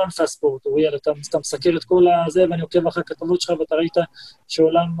בעולם, בכל ענפי הספורט. אוריאל, אתה מסקר את כל הזה, ואני עוקב אחרי הכתבות שלך, ואתה ראית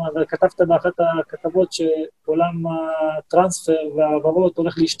וכתבת באחת הכתבות שעולם הטרנספר והעברות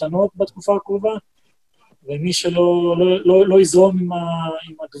הולך להשתנות בתקופה הקרובה, ומי שלא לא יזרום עם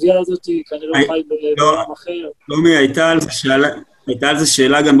הגבייה הזאת, כנראה חי בעולם אחר. לא, הייתה על זה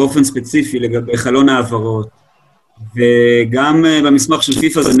שאלה גם באופן ספציפי לגבי חלון העברות. וגם במסמך של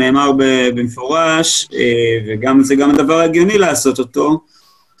פיפ"א זה נאמר במפורש, וגם זה גם הדבר הגיוני לעשות אותו,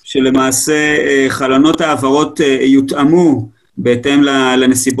 שלמעשה חלונות העברות יותאמו בהתאם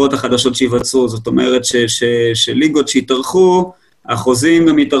לנסיבות החדשות שיווצרו. זאת אומרת שליגות שיתארחו, החוזים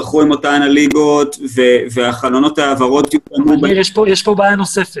גם יתארחו עם אותן הליגות, והחלונות העברות יותאמו... יש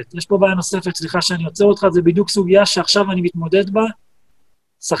פה בעיה נוספת, סליחה שאני יוצא אותך, זה בדיוק סוגיה שעכשיו אני מתמודד בה,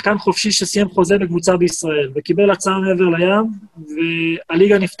 שחקן חופשי שסיים חוזה בקבוצה בישראל, וקיבל הצעה מעבר לים,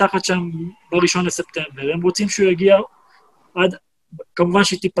 והליגה נפתחת שם ב1 לספטמבר. הם רוצים שהוא יגיע עד, כמובן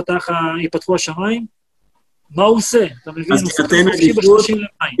שיפתחו השמיים, מה הוא עושה? אתה מבין? אז תינתן עדיפות,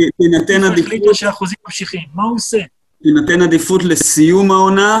 תינתן עדיפות שהחוזים ממשיכים. מה הוא עושה? תינתן עדיפות לסיום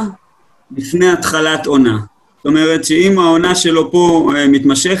העונה, לפני התחלת עונה. זאת אומרת שאם העונה שלו פה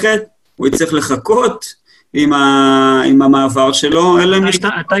מתמשכת, הוא יצטרך לחכות, עם המעבר שלו,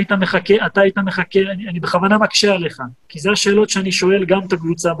 אתה היית מחכה, אני בכוונה מקשה עליך, כי זה השאלות שאני שואל גם את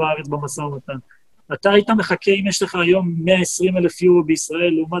הקבוצה בארץ במשא ומתן. אתה היית מחכה אם יש לך היום 120,000 יורו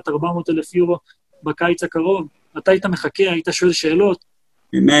בישראל, לעומת 400,000 יורו בקיץ הקרוב, אתה היית מחכה, היית שואל שאלות.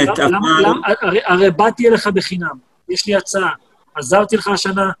 באמת, הרי באתי אליך בחינם, יש לי הצעה, עזרתי לך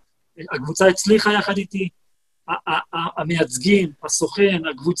השנה, הקבוצה הצליחה יחד איתי, המייצגים, הסוכן,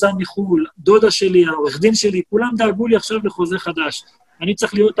 הקבוצה מחול, דודה שלי, העורך דין שלי, כולם דאגו לי עכשיו לחוזה חדש. אני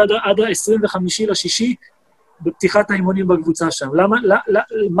צריך להיות עד ה-25/6 בפתיחת האימונים בקבוצה שם.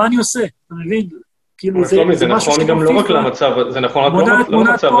 מה אני עושה? אתה מבין? כאילו זה נכון גם לא רק למצב, זה נכון רק לא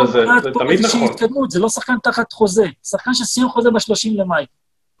למצב הזה, זה תמיד נכון. זה לא שחקן תחת חוזה, שחקן שסיים חוזה ב30 למאי.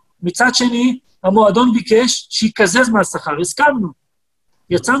 מצד שני, המועדון ביקש שיקזז מהשכר, הסכמנו.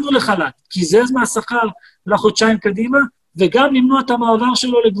 יצאנו לחל"ת, קיזז מהשכר לחודשיים קדימה, וגם למנוע את המעבר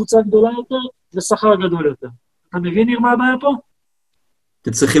שלו לקבוצה גדולה יותר, ושכר גדול יותר. אתה מבין מה הבעיה פה?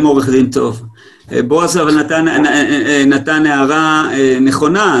 אתם צריכים עורך דין טוב. בועז אבל נתן הערה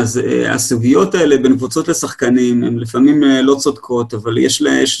נכונה, אז הסוגיות האלה בין קבוצות לשחקנים, הן לפעמים לא צודקות, אבל יש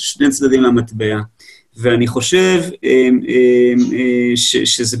שני צדדים למטבע. ואני חושב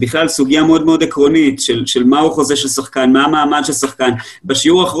שזה בכלל סוגיה מאוד מאוד עקרונית, של מהו חוזה של שחקן, מה המעמד של שחקן.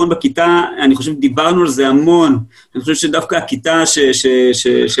 בשיעור האחרון בכיתה, אני חושב דיברנו על זה המון, אני חושב שדווקא הכיתה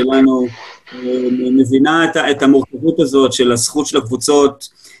שלנו מבינה את המורכבות הזאת של הזכות של הקבוצות.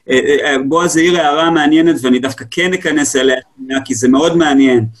 בועז העיר הערה מעניינת, ואני דווקא כן אכנס אליה, כי זה מאוד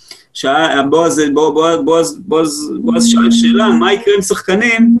מעניין. בועז שאל שאלה, מה יקרה עם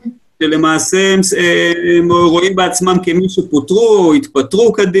שחקנים, שלמעשה הם רואים בעצמם כמי שפוטרו,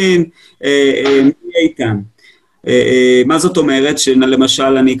 התפטרו כדין, מי יהיה איתם? מה זאת אומרת? שלמשל,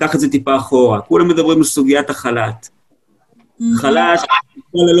 אני אקח את זה טיפה אחורה, כולם מדברים על סוגיית החל"ת. חל"ת,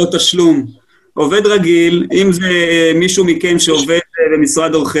 ללא תשלום. עובד רגיל, אם זה מישהו מכם שעובד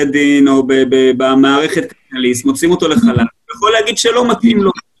במשרד עורכי דין, או במערכת כלכליסט, מוצאים אותו לחל"ת, הוא יכול להגיד שלא מתאים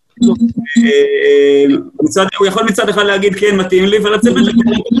לו. הוא יכול מצד אחד להגיד כן מתאים לי, ולצאת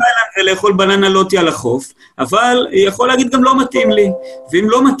ולאכול בננה לוטי על החוף, אבל יכול להגיד גם לא מתאים לי, ואם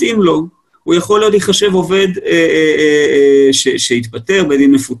לא מתאים לו, הוא יכול להיות יחשב עובד שהתפטר,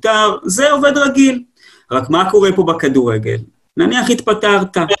 בדין מפוטר, זה עובד רגיל. רק מה קורה פה בכדורגל? נניח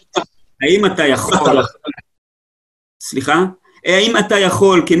התפטרת, האם אתה יכול... סליחה? האם אתה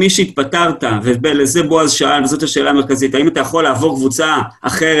יכול, כמי שהתפטרת, ולזה בועז שאל, וזאת השאלה המרכזית, האם אתה יכול לעבור קבוצה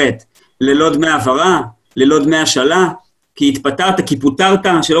אחרת ללא דמי העברה, ללא דמי השאלה, כי התפטרת, כי פוטרת,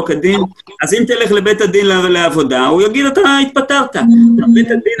 שלא כדין? אז אם תלך לבית הדין לעבודה, הוא יגיד, אתה התפטרת. בית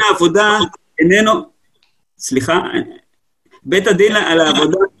הדין העבודה בית הדין על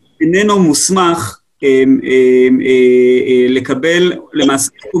העבודה איננו מוסמך לקבל,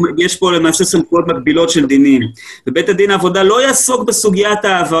 למעשה, יש פה למעשה סמכויות מקבילות של דינים, ובית הדין העבודה לא יעסוק בסוגיית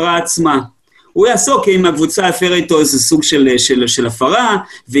העברה עצמה, הוא יעסוק אם הקבוצה הפרה איתו איזה סוג של הפרה,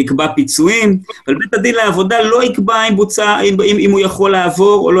 ויקבע פיצויים, אבל בית הדין לעבודה לא יקבע אם הוא יכול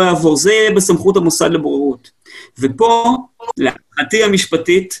לעבור או לא יעבור, זה יהיה בסמכות המוסד לבוררות. ופה, להערכתי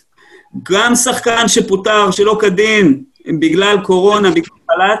המשפטית, גם שחקן שפוטר שלא כדין, בגלל קורונה, בגלל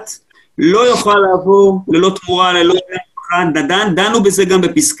חל"ת, לא יוכל לעבור ללא תמורה, ללא אחד. דנו בזה גם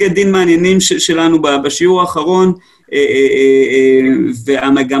בפסקי דין מעניינים שלנו בשיעור האחרון,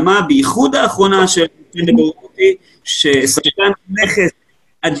 והמגמה בייחוד האחרונה של בוררותי, ששחקן נכס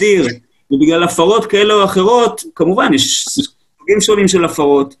אדיר, ובגלל הפרות כאלה או אחרות, כמובן יש סוגים שונים של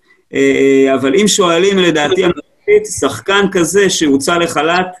הפרות, אבל אם שואלים לדעתי המקצועית, שחקן כזה שהוצא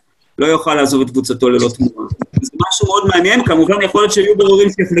לחל"ת, לא יוכל לעזוב את קבוצתו ללא תמורה. זה משהו מאוד מעניין, כמובן יכול להיות שיהיו בוררים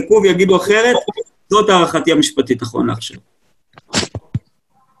שיחלקו ויגידו אחרת, זאת הערכתי המשפטית נכון לעכשיו.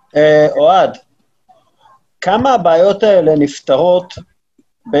 אוהד, כמה הבעיות האלה נפתרות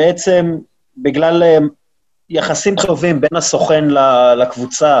בעצם בגלל יחסים טובים בין הסוכן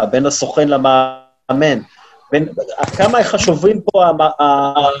לקבוצה, בין הסוכן למאמן,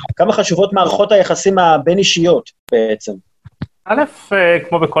 כמה חשובות מערכות היחסים הבין אישיות בעצם? א',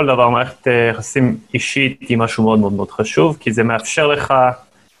 כמו בכל דבר, מערכת יחסים אישית היא משהו מאוד מאוד מאוד חשוב, כי זה מאפשר לך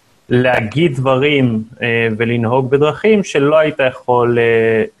להגיד דברים ולנהוג בדרכים שלא היית יכול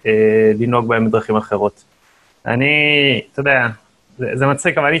לנהוג בהם בדרכים אחרות. אתה יודע, זה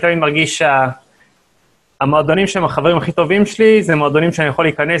מצחיק, אבל אני תמיד מרגיש שהמועדונים שהם החברים הכי טובים שלי, זה מועדונים שאני יכול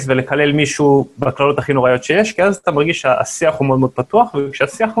להיכנס ולקלל מישהו בכללות הכי נוראיות שיש, כי אז אתה מרגיש שהשיח הוא מאוד מאוד פתוח,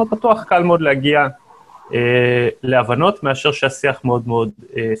 וכשהשיח מאוד פתוח קל מאוד להגיע להבנות, מאשר שהשיח מאוד מאוד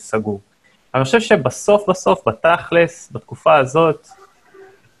סגור. אני חושב שבסוף, בתכלס, בתקופה הזאת,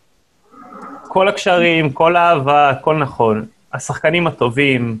 כל הקשרים, כל האהבה, הכל נכון. השחקנים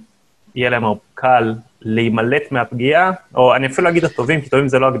הטובים, יהיה להם קל להימלט מהפגיעה, או אני אפילו להגיד הטובים, כי טובים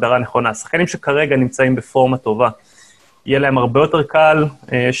זה לא הגדרה נכונה. השחקנים שכרגע נמצאים בפורמה טובה, יהיה להם הרבה יותר קל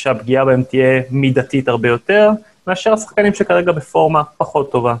שהפגיעה בהם תהיה מידתית הרבה יותר, מאשר השחקנים שכרגע בפורמה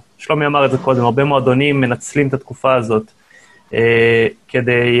פחות טובה. שלומי אמר את זה קודם, הרבה מועדונים מנצלים את התקופה הזאת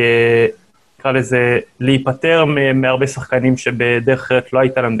כדי, נקרא לזה, להיפטר מהרבה שחקנים שבדרך אחרת לא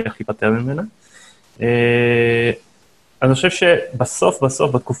הייתה להם דרך להיפטר ממנה. אני חושב שבסוף,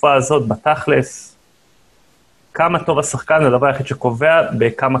 בתקופה הזאת, בתכלס, כמה טוב השחקן, זה הדבר היחיד שקובע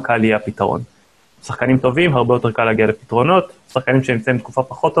בכמה קל יהיה הפתרון. שחקנים טובים, הרבה יותר קל להגיע לפתרונות, שחקנים שנמצאים בתקופה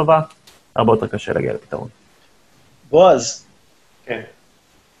פחות טובה, הרבה יותר קשה להגיע לפתרון. בועז, כן.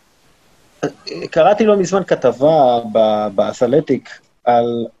 קראתי לא מזמן כתבה באתלטיק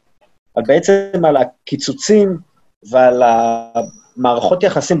בעצם על הקיצוצים ועל המערכות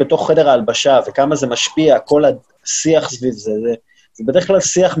יחסים בתוך חדר ההלבשה, וכמה זה משפיע, כל השיח סביב זה. זה בדרך כלל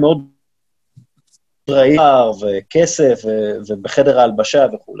שיח מאוד רעיל וכסף ובחדר ההלבשה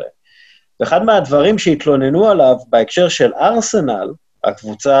וכו'. ואחד מהדברים שהתלוננו עליו בהקשר של ארסנל,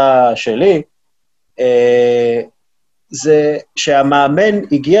 הקבוצה שלי, זה שהמאמן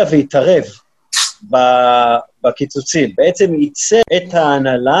הגיע והתערב בקיצוצים. בעצם ייצא את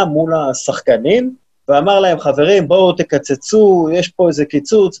ההנהלה מול השחקנים, ואמר להם, חברים, בואו תקצצו, יש פה איזה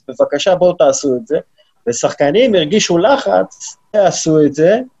קיצוץ, בבקשה בואו תעשו את זה. ושחקנים הרגישו לחץ, תעשו את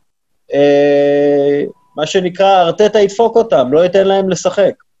זה, מה שנקרא, ארטטה ידפוק אותם, לא ייתן להם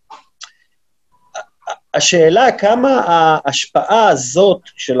לשחק. השאלה כמה ההשפעה הזאת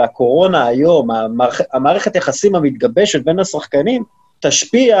של הקורונה היום, המערכת יחסים המתגבשת בין השחקנים,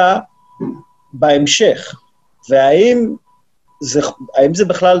 תשפיע בהמשך. והאם זה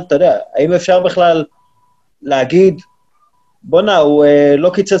בכלל, אתה יודע, האם אפשר בכלל להגיד, בונה, הוא לא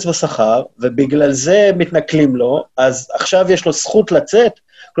קיצץ בשכר, ובגלל זה מתנכלים לו, אז עכשיו יש לו זכות לצאת?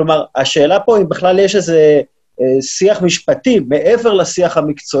 כלומר, השאלה פה אם בכלל יש איזה שיח משפטי, מעבר לשיח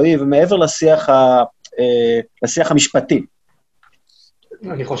המקצועי ומעבר לשיח המשפטי.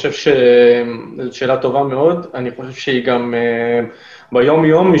 אני חושב שזו שאלה טובה מאוד, אני חושב שהיא גם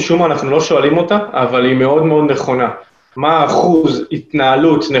ביום-יום, משום מה אנחנו לא שואלים אותה, אבל היא מאוד מאוד נכונה. מה האחוז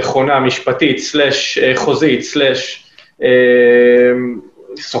התנהלות נכונה, משפטית, סלש חוזית, סלש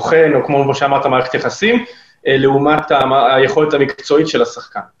סוכן, או כמו שאמרת, מערכת יחסים, לעומת היכולת המקצועית של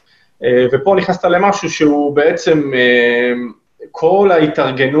השחקן. ופה נכנסת למשהו שהוא בעצם כל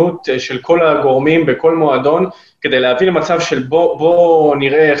ההתארגנות של כל הגורמים בכל מועדון, כדי להביא למצב של בוא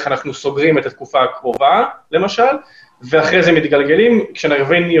נראה איך אנחנו סוגרים את התקופה הקרובה, למשל, ואחרי זה מתגלגלים,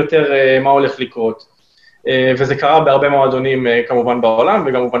 כשנבין יותר מה הולך לקרות. וזה קרה בהרבה מועדונים כמובן בעולם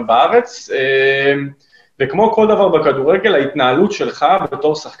וכמובן בארץ, וכמו כל דבר בכדורגל, ההתנהלות שלך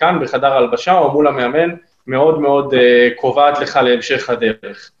בתור שחקן בחדר הלבשה או מול המאמן מאוד מאוד קובעת לך להמשך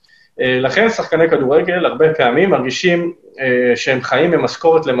הדרך. לכן שחקני כדורגל הרבה פעמים מרגישים שהם חיים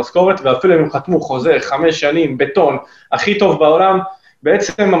ממשכורת למשכורת, ואפילו אם הם חתמו חוזה 5 שנים, בטון, הכי טוב בעולם,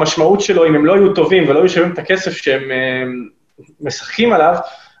 בעצם המשמעות שלו, אם הם לא יהיו טובים ולא ישלמים את הכסף שהם משחקים עליו,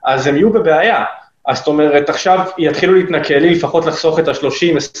 אז הם יהיו בבעיה. אז זאת אומרת, עכשיו יתחילו להתנקל לי, לפחות לחסוך את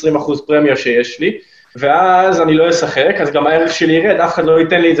ה-30-20% פרמיה שיש לי, ואז אני לא אשחק, אז גם הערך שלי ירד, אף אחד לא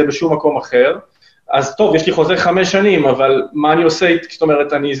ייתן לי את זה בשום מקום אחר, אז טוב, יש לי חוזה 5 שנים, אבל מה אני עושה? זאת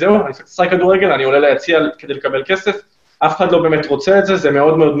אומרת, אני משחק כדורגל, אני עולה ליציע כדי לקבל כסף, אף אחד לא באמת רוצה את זה, זה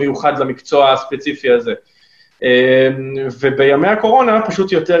מאוד מאוד מיוחד למקצוע הספציפי הזה. ובימי הקורונה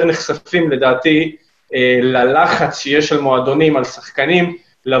פשוט יותר נחשפים לדעתי ללחץ שיש על מועדונים, על שחקנים,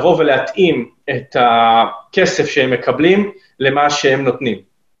 לבוא ולהתאים את הכסף שהם מקבלים למה שהם נותנים.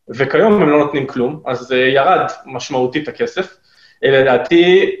 וכיום הם לא נותנים כלום, אז ירד משמעותית הכסף.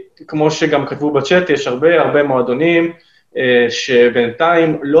 לדעתי, כמו שגם כתבו בצ'אט, יש הרבה מועדונים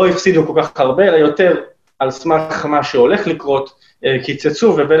שבינתיים לא הפסידו כל כך הרבה, אלא יותר על סמך מה שהולך לקרות,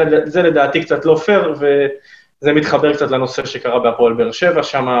 קיצצו, וזה לדעתי קצת לא פייר, וזה מתחבר קצת לנושא שקרה בהפועל באר שבע,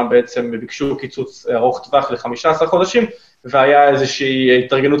 שם בעצם ביקשו קיצוץ ארוך טווח ל-15 חודשים, והיה איזושהי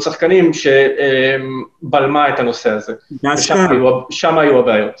התארגנות שחקנים שבלמה את הנושא הזה. שם היו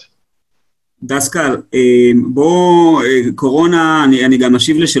הבעיות. דסקל, קורונה, אני גם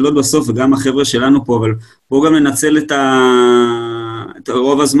אשיב לשאלות בסוף, וגם החבר'ה שלנו פה, אבל בואו גם ננצל את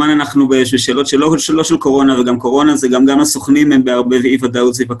רוב הזמן אנחנו בשאלות שלא של קורונה, וגם קורונה זה גם הסוכנים הם בהרבה אי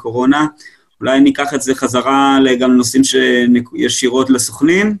ודאות סביב הקורונה, אולי ניקח את זה חזרה גם לנושאים שישירות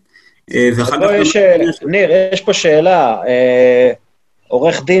לסוכנים, ואחר כך... ניר, יש פה שאלה,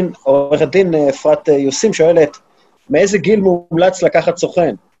 עורך דין אפרת יוסים שואלת, מאיזה גיל מומלץ לקחת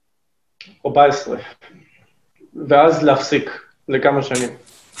סוכן? 14, ואז להפסיק לכמה שנים.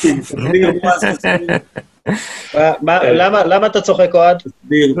 למה אתה צוחק, אוהד?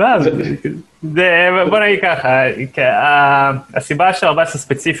 בוא נגיד ככה, הסיבה של 14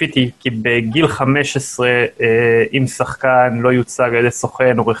 ספציפית היא כי בגיל 15, אם שחקן לא יוצג על ידי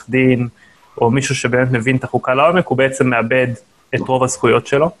סוכן, עורך דין, או מישהו שבאמת מבין את החוקה לעומק, הוא בעצם מאבד את רוב הזכויות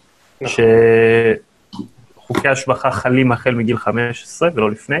שלו, שחוקי השבחה חלים החל מגיל 15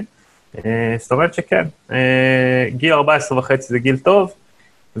 ולא לפני. זאת אומרת שכן, גיל 14.5 זה גיל טוב,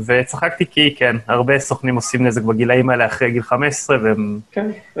 וצחקתי כי כן, הרבה סוכנים עושים נזק בגילאים האלה אחרי גיל 15, והם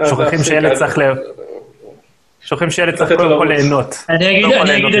שוכחים שילד צריך קודם כל ליהנות.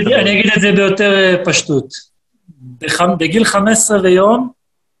 אני אגיד את זה ביותר פשטות. בגיל 15 ויום,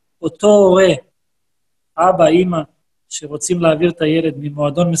 אותו הורה, אבא, אמא, שרוצים להעביר את הילד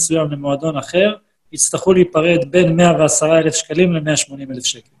ממועדון מסוים למועדון אחר, יצטרכו להיפרד בין 110,000 שקלים ל-180,000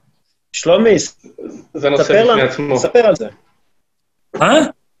 שקל. שלומי, ספר על זה.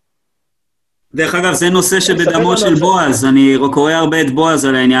 דרך אגב, זה נושא שבדמו של בועז, אני קורא הרבה את בועז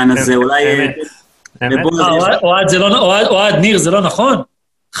על העניין הזה, אולי... אוהד, ניר, זה לא נכון?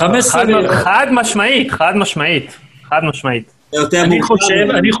 15... חד משמעית.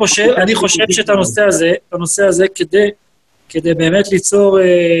 אני חושב שאת הנושא הזה, כדי באמת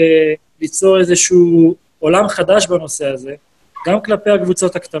ליצור איזשהו עולם חדש בנושא הזה, גם כלפי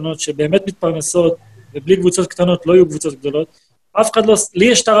הקבוצות הקטנות שבאמת מתפרנסות, ובלי קבוצות קטנות לא יהיו קבוצות גדולות, אף אחד לא, לי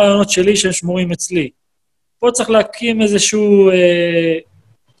יש את הרעיונות שלי שהם שמורים אצלי. פה צריך להקים איזשהו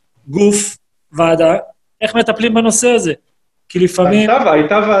גוף, ועדה, איך מטפלים בנושא הזה. כי לפעמים...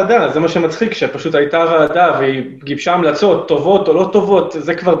 הייתה ועדה, זה מה שמצחיק, שפשוט הייתה ועדה, והיא גיבשה המלצות, טובות או לא טובות,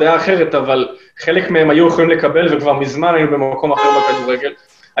 זה כבר דעה אחרת, אבל חלק מהם היו יכולים לקבל, וכבר מזמן היינו במקום אחר בכדורגל.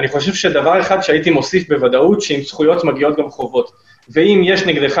 אני חושב שדבר אחד שהייתי מוסיף בוודאות, שעם זכויות מגיעות גם חובות. ואם יש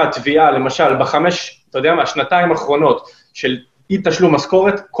נגדך תביעה, למשל, שנתיים האחרונות של אי תשלום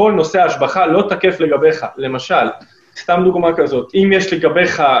משכורת, כל נושא ההשבחה לא תקף לגביך. למשל, סתם דוגמה כזאת, אם יש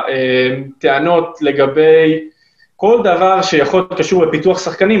לגביך טענות לגבי כל דבר שיכול להיות קשור בפיתוח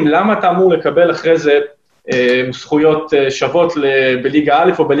שחקנים, למה אתה אמור לקבל אחרי זה זכויות שוות בליגה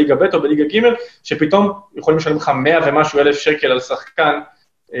א' או בליגה ב' או בליגה ג', שפתאום יכולים לשלם לך 100 ומשהו אלף שקל על שחקן,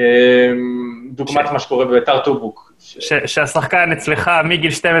 דוגמת מה שקורה בביתר טובוק. שהשחקן אצלך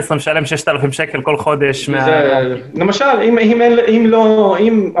מגיל 12 משלם 6,000 שקל כל חודש. למשל,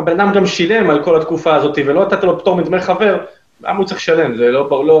 אם הבן אדם גם שילם על כל התקופה הזאת, ולא נתת לו פטור מדמי חבר, למה הוא צריך לשלם? זה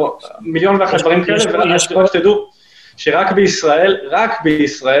לא, מיליון ואחת דברים כאלה, ורק שתדעו, שרק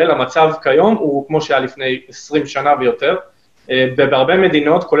בישראל המצב כיום הוא כמו שהיה לפני 20 שנה ויותר, בהרבה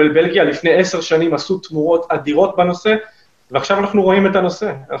מדינות, כולל בלגיה, לפני 10 שנים עשו תמורות אדירות בנושא, ועכשיו אנחנו רואים את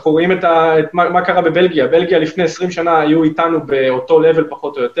הנושא, אנחנו רואים מה קרה בבלגיה. בלגיה לפני 20 שנה היו איתנו באותו לבל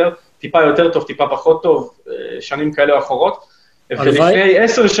פחות או יותר, טיפה יותר טוב, טיפה פחות טוב, שנים כאלה או אחרות, ולפני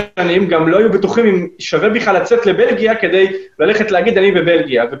 10 שנים גם לא היו בטוחים אם שווה בכלל לצאת לבלגיה כדי ללכת להגיד אני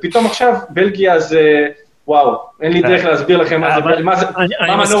בבלגיה, ופתאום עכשיו בלגיה זה, וואו, אין לי דרך להסביר לכם מה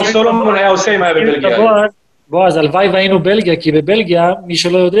מנור סולומון היה עושה אם היה בבלגיה. בועז, הלוואי והיינו בלגיה, כי בבלגיה, מי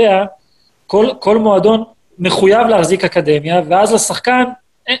שלא יודע, כל מועדון מחויב להחזיק אקדמיה, ואז לשחקן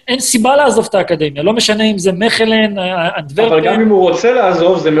אין סיבה לעזוב את האקדמיה, לא משנה אם זה מחלן, אנטוורפן. אבל גם אם הוא רוצה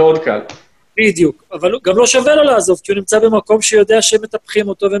לעזוב, זה מאוד קל. בדיוק, אבל גם לא שווה לו לעזוב, כי הוא נמצא במקום שיודע שהם מטפחים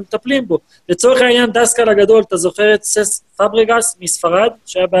אותו ומטפלים בו. לצורך העניין, דסקל הגדול, אתה זוכר את סס פאברגס מספרד,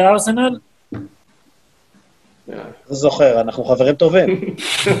 שהיה בארסנל? זוכר, אנחנו חברים טובים.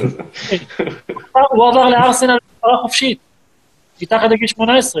 הוא עבר לארסנל בצורה חופשית, מתחת לגיל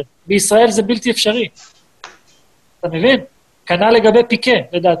 18. בישראל זה בלתי אפשרי. אתה מבין? כנ"ל לגבי פיקה,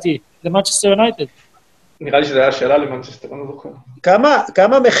 לדעתי, למנצ'סטר יונייטד. נראה לי שזו היה שאלה למנצ'סטר, אני לא זוכר.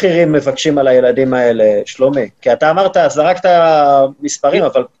 כמה מחירים מבקשים על הילדים האלה, שלומי? כי אתה אמרת, זרקת מספרים,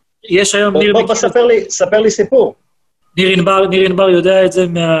 אבל... יש היום בוא, ספר לי סיפור. ניר ענבר יודע את זה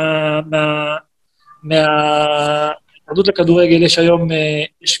מההתאחדות לכדורגל, יש היום,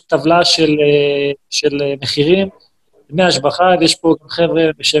 יש טבלה של מחירים, דמי השבחה, ויש פה חבר'ה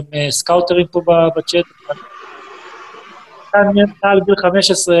בשם סקאוטרים פה בצ'אט, מעל גיל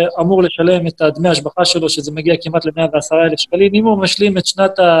 15 אמור לשלם את דמי השבחה שלו, שזה מגיע כמעט ל110,000 שקלים, אם הוא משלים את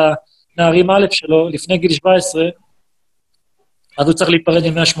שנת הנערים א' שלו, לפני גיל 17, אז הוא צריך להיפרד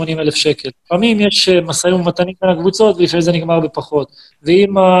עם 180,000 שקל. לפעמים יש מסעים ומתנים בין הקבוצות, ולפעמים זה נגמר בפחות.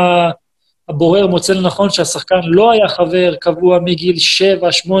 ואם הבורר מוצא לנכון שהשחקן לא היה חבר קבוע מגיל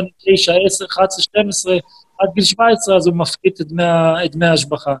 7, 8, 9, 10, 11, 12, עד גיל 17, אז הוא מפחית את דמי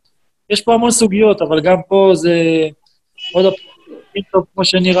ההשבחה. יש פה המון סוגיות, אבל גם פה זה עוד הפעמים, כמו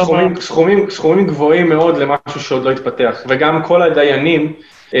שנראה... סכומים גבוהים מאוד למשהו שעוד לא התפתח, וגם כל הדיינים,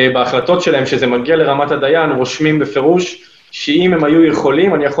 בהחלטות שלהם, שזה מגיע לרמת הדיין, רושמים בפירוש, שאם הם היו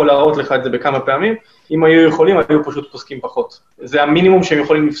יכולים, אני יכול להראות לך את זה בכמה פעמים, אם היו יכולים, היו פשוט פוסקים פחות. זה המינימום שהם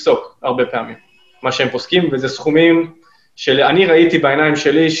יכולים לפסוק הרבה פעמים, מה שהם פוסקים, וזה סכומים שאני ראיתי בעיניים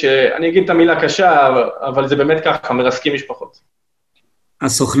שלי, שאני אגיד את המילה קשה, אבל זה באמת ככה, מרסקים משפחות.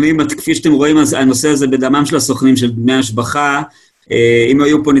 הסוכנים, כפי שאתם רואים, הנושא הזה בדמם של הסוכנים, של דמי השבחה, אם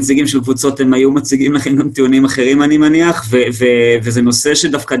היו פה נציגים של קבוצות, הם היו מציגים לכם גם טיעונים אחרים, אני מניח, וזה נושא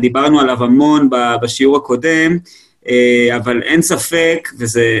שדווקא דיברנו עליו המון בשיעור הקודם, אבל אין ספק,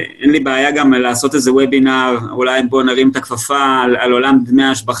 אין לי בעיה גם לעשות איזה וובינר, אולי בואו נרים את הכפפה על עולם דמי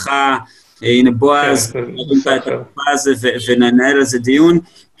ההשבחה, הנה בועז, נרים את הכפפה הזה וננהל על זה דיון,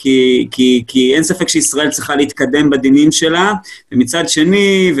 כי אין ספק שישראל צריכה להתקדם בדינים שלה, ומצד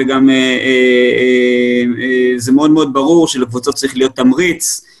שני, וגם זה מאוד מאוד ברור שלקבוצות צריך להיות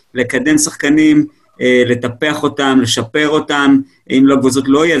תמריץ, לקדם שחקנים, לטפח אותם, לשפר אותם, אם לא קבוצות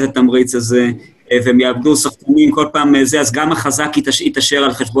לא יהיה את התמריץ הזה, והם יעבדו שחקנים כל פעם זה, אז גם החזק יתאשר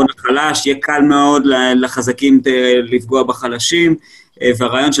על חשבון החלש, יהיה קל מאוד לחזקים לפגוע בחלשים,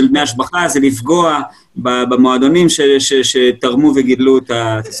 והרעיון של דמי השבחה זה לפגוע במועדונים שתרמו וגידלו את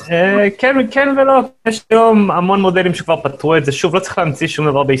השחקנים. כן ולא, יש היום המון מודלים שכבר פתרו את זה, שוב, לא צריך להמציא שום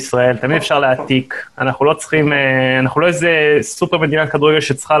דבר בישראל, תמיד אפשר להעתיק, אנחנו לא איזה סופר מדינת כדורגל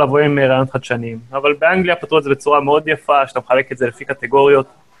שצריכה לבוא עם רעיונות חדשניים, אבל באנגליה פתרו את זה בצורה מאוד יפה, שאתה מחלק את זה לפי קטגוריות,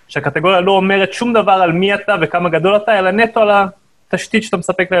 שהקטגוריה לא אומרת שום דבר על מי אתה וכמה גדול אתה, אלא נטו על התשתית שאתה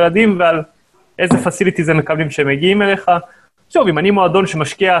מספק לילדים ועל איזה פסיליטי זה מקבלים שהם מגיעים אליך. שוב, אם אני מועדון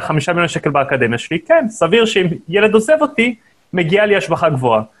שמשקיע 5 מיליון שקל באקדמיה שלי, כן, סביר שאם ילד עוזב אותי, מגיעה לי השבחה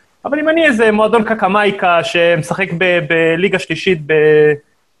גבוהה. אבל אם אני איזה מועדון קקמייקה שמשחק בליגה שלישית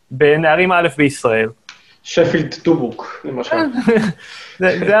בנערים א' בישראל. שפילד טובוק, למשל.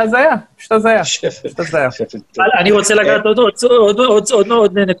 זה הזיה, פשוט הזיה. אני רוצה לגעת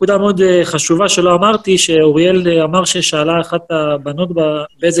עוד נקודה מאוד חשובה שלא אמרתי, שאוריאל אמר ששאלה אחת הבנות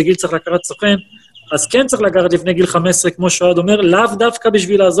באיזה גיל צריך לקחת סוכן, אז כן צריך לקחת לפני גיל 15, כמו שאוהד אומר, לאו דווקא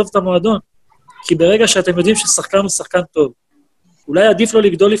בשביל לעזוב את המועדון, כי ברגע שאתם יודעים ששחקן הוא שחקן טוב, אולי עדיף לו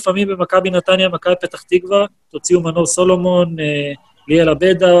לגדול לפעמים במכבי נתניה, מכבי פתח תקווה, תוציאו מנור סולומון, ליאל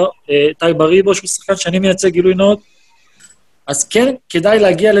אבדה, טי בריבו, שהוא שחקן שאני מייצג גילוי נאות, אז כן כדאי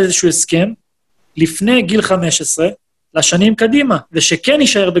להגיע לאיזשהו הסכם, לפני גיל 15, לשנים קדימה, ושכן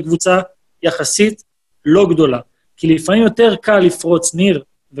יישאר בקבוצה יחסית לא גדולה. כי לפעמים יותר קל לפרוץ ניר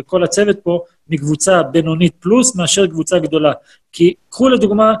וכל הצוות פה, מקבוצה בינונית פלוס, מאשר קבוצה גדולה. כי קחו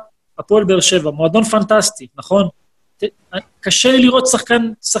לדוגמה, הפועל באר שבע, מועדון פנטסטי, נכון? קשה לי לראות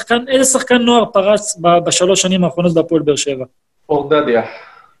איזה שחקן נוער פרץ בשלוש שנים האחרונות בהפועל באר שבע. אורדדיה.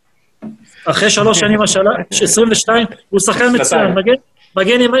 אחרי 3 שנים השאלה, 22, הוא שחקן מצוין,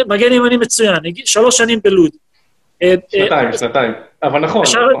 מגן ימני מצוין, 3 שנים בלוד. שנתיים, אבל נכון.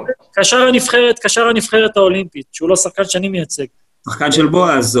 קשר הנבחרת האולימפית, שהוא לא שחקן שאני מייצג. שחקן של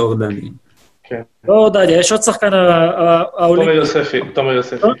בועז אורדני. לא אורדני, יש עוד שחקן האולימפי. תומר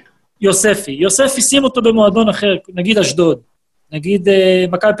יוספי, שים אותו במועדון אחר, נגיד אשדוד, נגיד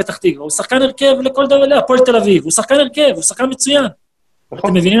מכבי פתח תקווה, הוא שחקן הרכב לכל דבר, הפועל תל אביב, הוא שחקן הרכב, הוא שחקן מצוין.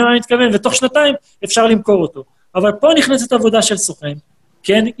 אתם מבינים מה אני מתכוון? ותוך 2 אפשר למכור אותו. אבל פה נכנסת עבודה של סוכן.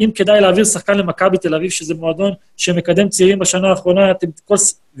 כן, אם כדאי להעביר שחקן למכבי תל אביב, שזה מועדון שמקדם צעירים בשנה האחרונה,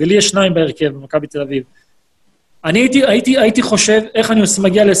 ולי יש 2 בהרכב במכבי תל אביב. אני הייתי חושב איך אני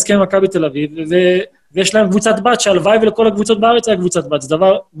מגיע להסכם מכבי תל אביב, ויש להם קבוצת בת, שהלוואי ולכל הקבוצות בארץ היה קבוצת בת, זה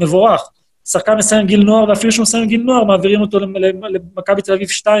דבר מבורך. שחקן מסיים גיל נוער, ואפילו שהוא מסיים גיל נוער, מעבירים אותו למכבי תל אביב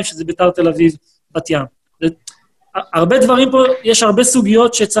 2, שזה ביתר תל אביב בת ים. הרבה דברים פה, יש הרבה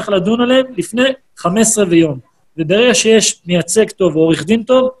סוגיות שצריך לדון עליהן לפני 15 ויום. וברגע שיש מייצג טוב או עורך דין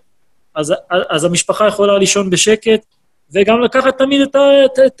טוב, אז המשפחה יכולה לישון בשקט, וגם לקחת תמיד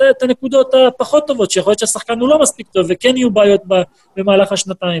את הנקודות הפחות טובות, שיכול להיות שהשחקן הוא לא מספיק טוב, וכן יהיו בעיות במהלך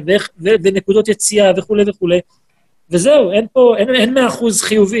 2 ונקודות יציאה וכו' וכו'. וזהו, אין 100%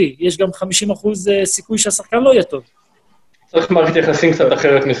 חיובי, יש גם 50% סיכוי שהשחקן לא יהיה טוב. צריך מערכת יחסים קצת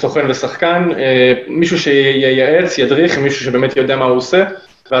אחרת מסוכן ושחקן, מישהו שייעץ, ידריך, מישהו שבאמת יודע מה הוא עושה,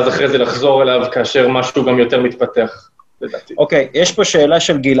 ואז אחרי זה לחזור אליו כאשר משהו גם יותר מתפתח, לדעתי. אוקיי, יש פה שאלה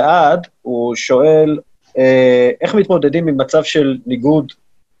של גלעד, הוא שואל, איך מתמודדים עם מצב של ניגוד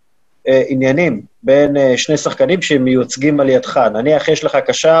עניינים בין 2 שחקנים שמיוצגים על ידך? נניח יש לך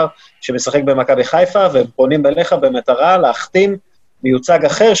קשר שמשחק במכבי חיפה, והם פונים אליך במטרה להחתים מיוצג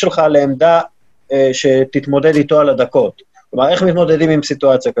אחר שלך לעמדה שתתמודד איתו על הדקות. כלומר, איך מתמודדים עם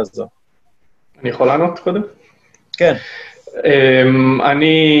סיטואציה כזו? אני יכול לענות קודם? כן.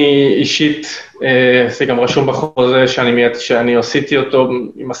 אני אישית, זה גם רשום בחוזה שאני עשיתי אותו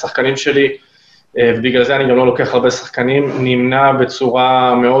עם השחקנים שלי, ובגלל זה אני גם לא לוקח הרבה שחקנים, נמנע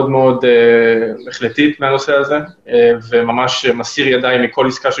בצורה מאוד מאוד החלטית מהנושא הזה, וממש מסיר ידיים מכל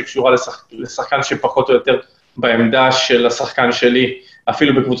עסקה שקשורה לשחקן שפחות או יותר בעמדה של השחקן שלי,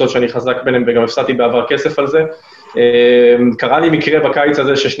 אפילו בקבוצות שאני חזק ביניהם, וגם הפסדתי בעבר כסף על זה. קרה לי מקרה בקיץ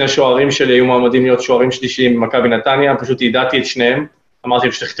הזה ש2 שוערים שלי היו מועמדים להיות שוערים שלישיים במכבי נתניה, פשוט ידעתי את שניהם, אמרתי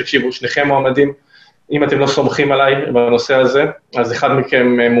להם, תקשיבו, שניכם מועמדים, אם אתם לא סומכים עליי בנושא הזה, אז אחד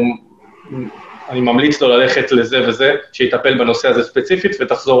מכם, אני ממליץ לו ללכת לזה וזה, שיטפל בנושא הזה ספציפית,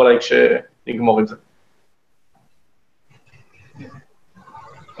 ותחזור אליי כשנגמור את זה.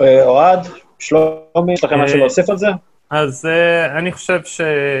 אוהד, שלומי, יש לכם משהו להוסיף על זה? אז אני חושב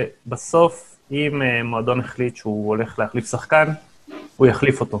שבסוף, אם מועדון החליט שהוא הולך להחליף שחקן, הוא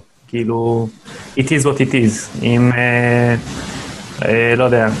יחליף אותו. כאילו, it is what it is. אם, לא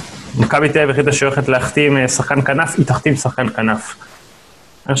יודע, מכבי תל אביב החליטה שהולכת להחתים שחקן כנף, היא תחתים שחקן כנף.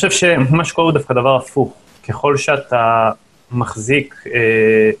 אני חושב שמה שקורה הוא דווקא דבר הפוך. ככל שאתה מחזיק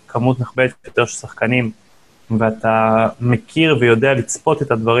כמות נכבדת יותר של שחקנים, ואתה מכיר ויודע לצפות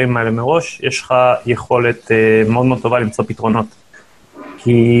את הדברים האלה מראש, יש לך יכולת מאוד מאוד טובה למצוא פתרונות.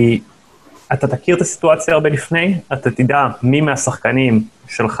 כי אתה תכיר את הסיטואציה הרבה לפני, אתה תדע מי מהשחקנים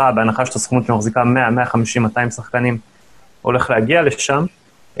שלך, בהנחה שאתה סוכנות שמחזיקה 100, 150, 200 שחקנים, הולך להגיע לשם,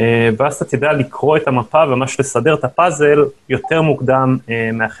 ואז אתה תדע לקרוא את המפה וממש לסדר את הפאזל יותר מוקדם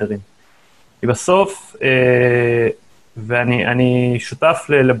מאחרים. כי בסוף, ואני שותף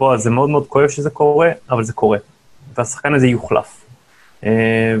לבועז, זה מאוד מאוד כואב שזה קורה, אבל זה קורה, והשחקן הזה יוחלף.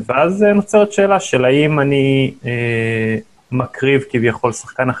 ואז נוצרת שאלה של האם אני מקריב כביכול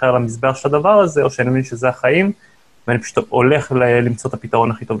שחקן אחר למסבר של הדבר הזה, או שאני מבין שזה החיים, ואני פשוט הולך למצוא את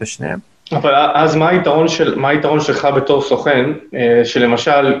הפתרון הכי טוב לשניהם. אבל אז מה היתרון שלך בתור סוכן,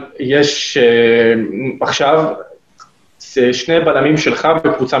 שלמשל יש עכשיו 2 בלמים שלך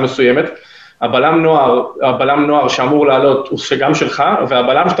בקבוצה מסוימת, הבלם נוער שאמור לעלות הוא גם שלך,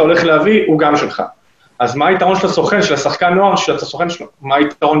 והבלם שאתה הולך להביא הוא גם שלך. אז מה היתרון של הסוכן, של השחקן נוער, של הסוכן שלו? מה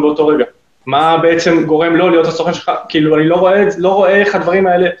היתרון באותו רגע? מה בעצם גורם לו להיות הסוכן שלך? כאילו, אני לא רואה איך הדברים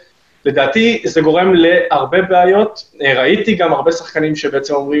האלה, לדעתי זה גורם להרבה בעיות, ראיתי גם הרבה שחקנים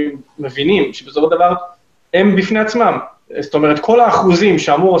שבעצם מבינים שבסופו של דבר הם בפני עצמם, זאת אומרת, כל האחוזים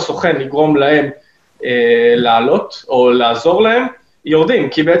שאמור הסוכן לגרום להם לעלות או לעזור להם, יורדים,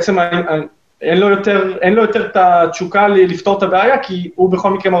 כי בעצם אין לו יותר את התשוקה לפתור את הבעיה, כי הוא בכל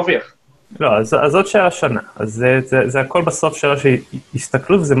מקרה מרוויח. לא, אז זאת שאלה שונה. אז זה הכל בסוף שאלה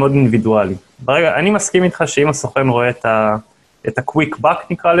שהסתכלות, וזה מאוד אינדיבידואלי. ברגע, אני מסכים איתך שאם הסוכן רואה את ה-quick buck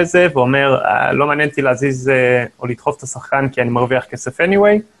נקרא לזה, ואומר, לא מעניין אותי להזיז או לדחוף את השחקן כי אני מרוויח כסף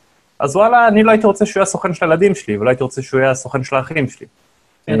anyway, אז וואלה, אני לא הייתי רוצה שהוא יהיה הסוכן של הילדים שלי, ולא הייתי רוצה שהוא יהיה הסוכן של האחים שלי.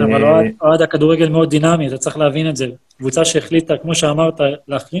 כן, אבל אוהד הכדורגל מאוד דינמי, אתה צריך להבין את זה. קבוצה שהחליטה, כמו שאמרת,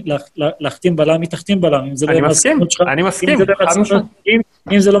 להחתים בלם, היא תחתים בלם. אני מסכים.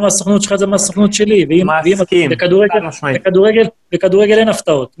 אם זה לא מהסוכנות שלך, זה מהסוכנות שלי. מסכים. בכדורגל אין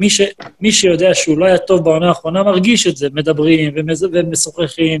הפתעות. מי שיודע שהוא לא היה טוב בעונה האחרונה, מרגיש את זה, מדברים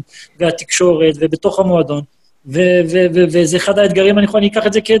ומשוחחים, והתקשורת, ובתוך המועדון. וזה אחד האתגרים, אני אקח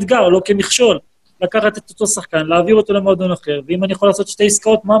את זה כאתגר, לא כמכשול. לקחת את אותו שחקן, להעביר אותו למועדון אחר, ואם אני יכול לעשות 2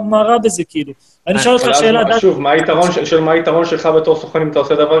 עסקאות, מה רע בזה, כאילו? אני שואל אותך שאלה... שוב, מה היתרון שלך בתור סוכן אם אתה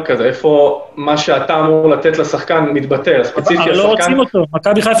עושה דבר כזה? איפה מה שאתה אמור לתת לשחקן מתבטא, ספציפי השחקן? אבל לא רוצים אותו,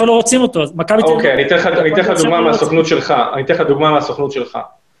 מכבי חיפה לא רוצים אותו. אוקיי, אני אתן לך דוגמה מהסוכנות שלך.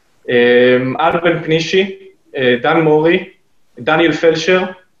 אלבן פנישי, דן מורי, דניאל פלשר,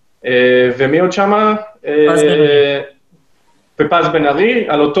 ומי עוד שמה? ופז בן ארי,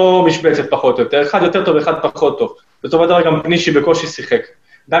 על אותו משבצת פחות או יותר, אחד יותר טוב, אחד פחות טוב. בסופו של דבר גם פנישי בקושי שיחק.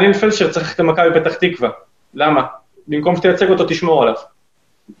 דניאל פלשר צריך ללכת למכבי פתח תקווה. למה? במקום שתייצג אותו, תשמור עליו.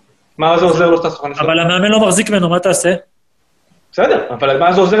 מה זה עוזר לו שאתה סוכן שלו? אבל המאמן לא מחזיק ממנו, מה תעשה? בסדר, אבל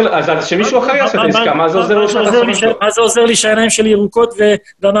מה זה עוזר, אז שמישהו אחר יעשה את העסקה, מה זה עוזר לו שאתה סוכן שלו? מה זה עוזר לי שהעיניים שלי ירוקות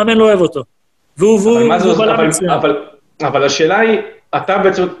והמאמן לא אוהב אותו? אבל השאלה היא, אתה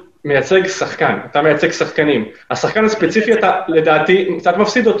בעצם מייצג שחקן, אתה מייצג שחקנים. השחקן הספציפי, אתה לדעתי קצת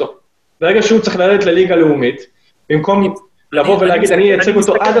מפסיד אותו. ברגע שהוא צריך לרדת לליגה לאומית, במקום לבוא ולהגיד, אני אייצג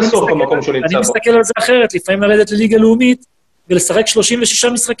אותו עד הסוף במקום שהוא נמצא בו. אני מסתכל על זה אחרת, לפעמים לרדת לליגה לאומית, ולשחק 36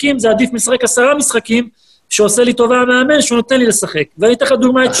 משחקים, זה עדיף משחק 10 משחקים, שעושה לי טובה המאמן, שהוא נותן לי לשחק. ואני אתן לך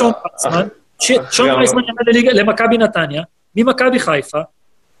דוגמה את שון פרייסמן, שון פרייסמן ירד למכבי נתניה, ממכבי חיפה,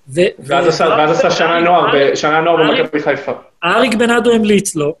 ואז עשה שנה נוער במכבי חיפה. אריק בנאדו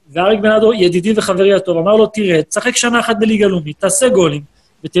המליץ לו, ואריק בנאדו ידידי וחברי הטוב, אמר לו, תראה, תשחק שנה אחת בליגה לאומית, תעשה גולים,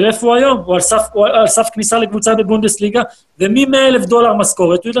 ותראה איפה הוא היום, הוא על סף כניסה לקבוצה בבונדסליגה, ומ$100,000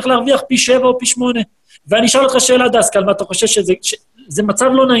 משכורת, הוא ילך להרוויח פי 7 או פי 8. ואני אשאל אותך שאלה דסקל, מה אתה חושב שזה מצב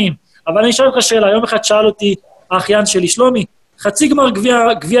לא נעים, אבל אני אשאל אותך שאלה, יום אחד שאל אותי האחיין שלי, שלומי, חצי גמר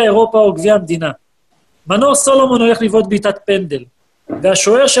גביע אירופה או גביע המדינה, מנור סולומון הולך לבעוט בעיטת פנדל,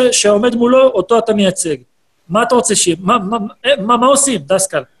 והשוער שעומד מולו, אותו אתה מייצג. מה אתה רוצה שיהיה? מה עושים,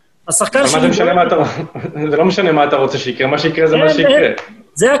 דסקל? השחקן שלי... זה לא משנה מה אתה רוצה שיקרה, מה שיקרה זה מה שיקרה.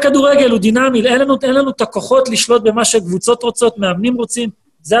 זה הכדורגל, הוא דינמי, אין לנו את הכוחות לשלוט במה שקבוצות רוצות, מאמנים רוצים,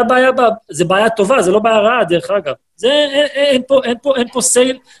 זה הבעיה, זה בעיה טובה, זה לא בעיה רעה, דרך אגב. אין פה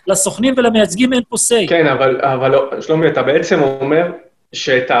סייל, לסוכנים ולמייצגים אין פה סייל. כן, אבל שלומי, אתה בעצם אומר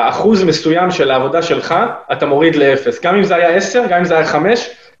שאת האחוז מסוים של העבודה שלך, אתה מוריד ל-0. גם אם זה היה 10, גם אם זה היה 5,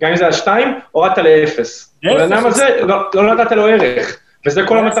 גם אם זה היה 2, הורדת ל-0. ולנם הזה, לא נתת לו ערך. וזה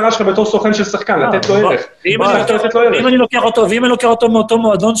כל המטרה שלך בתור סוכן של שחקן, לתת לו ערך. ואם אני לוקח אותו מאותו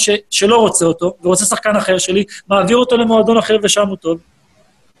מועדון שלא רוצה אותו, ורוצה שחקן אחר שלי, מעביר אותו למועדון אחר ושם הוא טוב.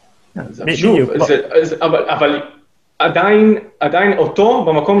 שוב, אבל עדיין אותו,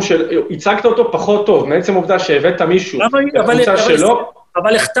 במקום של, הצגת אותו פחות טוב, מעצם עובדה שהבאת מישהו, בקבוצה שלו.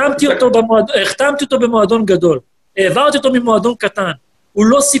 אבל החתמתי אותו במועדון גדול, העברתי אותו ממועדון קטן, הוא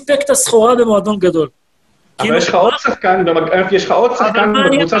לא סיפק את הסחורה במועדון גדול. אבל יש לך עוד שחקן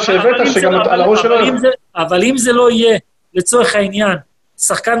בקבוצה שהבאת, שגם על הראש שלו. אבל אם זה לא יהיה, לצורך העניין,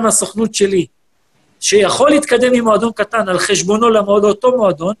 שחקן מהסוכנות שלי, שיכול להתקדם ממועדון קטן על חשבונו לאותו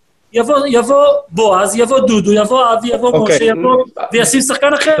מועדון, יבוא בועז, יבוא דודו, יבוא אבי, יבוא משה, יבוא וישים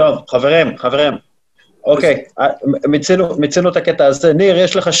שחקן אחר. טוב, חברים. אוקיי, מיצינו את הקטע הזה. ניר,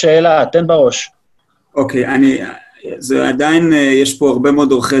 יש לך שאלה, תן בראש. אוקיי, זה עדיין, יש פה הרבה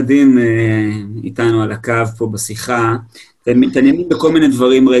מאוד עורכי דין איתנו על הקו פה בשיחה, ומתעניינים בכל מיני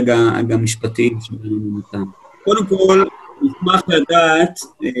דברים רגע, גם משפטיים שמעניינים אותם. קודם כל, נשמח לדעת,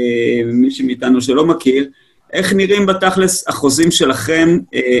 מי שמאיתנו שלא מכיר, איך נראים בתכלס החוזים שלכם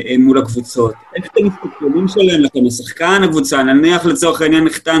מול הקבוצות? איך אתם מסתכלים שלהם לכם, השחקן הקבוצה? נניח לצורך העניין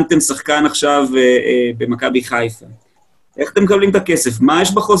החתמתם שחקן עכשיו במכבי חיפה. איך אתם מקבלים את הכסף? מה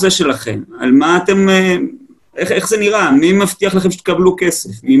יש בחוזה שלכם? על מה אתם... איך זה נראה? מי מבטיח לכם שתקבלו כסף?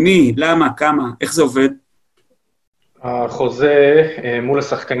 ממי? למה? כמה? איך זה עובד? החוזה מול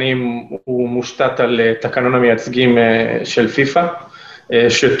השחקנים הוא מושתת על תקנון המייצגים של פיפא,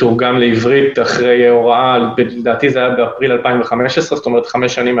 שתורגם לעברית אחרי הוראה, לדעתי זה היה באפריל 2015, זאת אומרת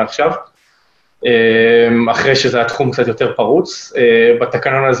 5 שנים מעכשיו, אחרי שזה היה תחום קצת יותר פרוץ.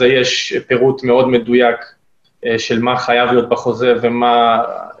 בתקנון הזה יש פירוט מאוד מדויק של מה חייב להיות בחוזה ומה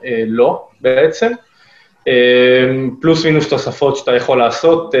לא בעצם, פלוס מינוס תוספות שאתה יכול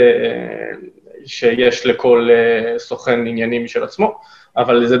לעשות, שיש לכל סוכן עניינים של עצמו,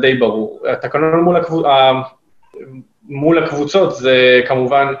 אבל זה די ברור. התקנון מול הקבוצות זה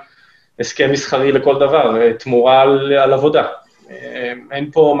כמובן הסכם מסחרי לכל דבר, תמורה על עבודה.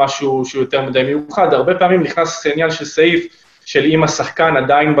 אין פה משהו שהוא יותר מדי מיוחד, הרבה פעמים נכנס עניין של סעיף, של אם השחקן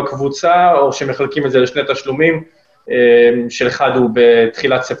עדיין בקבוצה, או שמחלקים את זה לשני תשלומים, של אחד הוא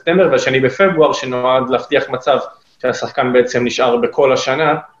בתחילת ספטמבר, והשני בפברואר, שנועד להבטיח מצב שהשחקן בעצם נשאר בכל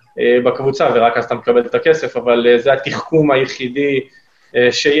השנה בקבוצה, ורק אז אתה מקבל את הכסף, אבל זה התחכום היחידי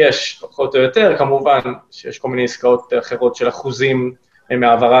שיש, פחות או יותר, כמובן שיש כל מיני עסקאות אחרות של אחוזים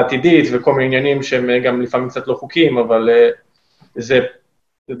מהעברה עתידית, וכל מיני עניינים שהם גם לפעמים קצת לא חוקיים, אבל זה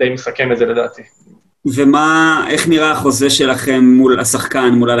די מסכם את זה לדעתי. איך נראה החוזה שלכם מול השחקן,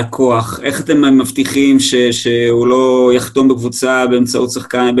 מול הלקוח? איך אתם מבטיחים שהוא לא יחתום בקבוצה באמצעות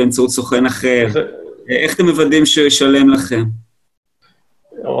שחקן, באמצעות סוכן אחר? איך אתם מוודאים שהוא ישלם לכם?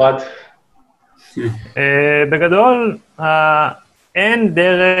 אורד. בגדול, אין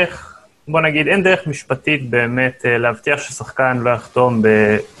דרך, בוא נגיד, אין דרך משפטית באמת להבטיח ששחקן לא יחתום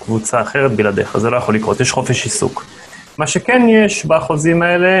בקבוצה אחרת בלעדיך, זה לא יכול לקרות, יש חופש עיסוק. מה שכן יש בחוזים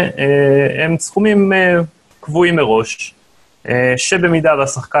האלה, הם סכומים קבועים מראש, שבמידה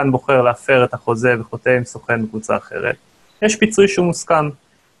והשחקן בוחר להפר את החוזה וחותם עם סוכן בקבוצה אחרת, יש פיצוי שהוא מוסכם.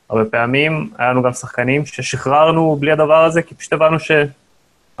 הרבה פעמים היה לנו גם שחקנים ששחררנו בלי הדבר הזה, כי פשוט הבנו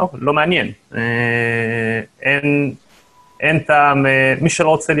לא מעניין. אין טעם, מי שלא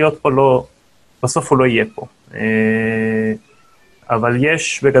רוצה להיות פה, בסוף הוא לא יהיה פה. אבל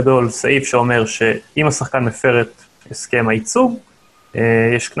יש בגדול סעיף שאומר שאם השחקן מפר את הסכם הייצוג,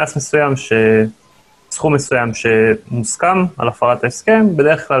 יש כנס מסוים, סכום מסוים שמוסכם על הפרת ההסכם,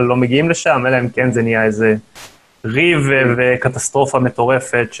 בדרך כלל לא מגיעים לשם, אלא אם כן זה נהיה איזה ריב וקטסטרופה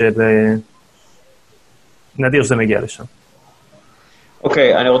מטורפת, נדיר שזה מגיע לשם.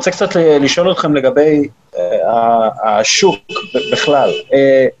 אוקיי, אני רוצה קצת לשאול אתכם לגבי השוק בכלל.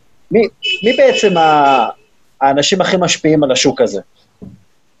 מי בעצם האנשים הכי משפיעים על השוק הזה?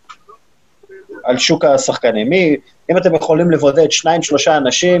 על שוק השחקנים. אם אתם יכולים לבודד 2-3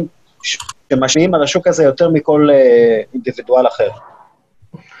 אנשים שמשפיעים על השוק הזה יותר מכל אינדיבידואל אחר.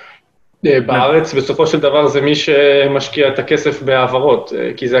 בארץ, בסופו של דבר, זה מי שמשקיע את הכסף בהעברות,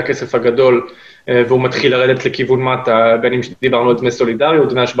 כי זה הכסף הגדול, והוא מתחיל לרדת לכיוון מטה, בין אם דיברנו על דמי סולידריות,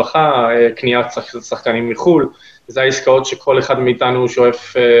 דמי השבחה, קניית שחקנים מחול, זה העסקאות שכל אחד מאיתנו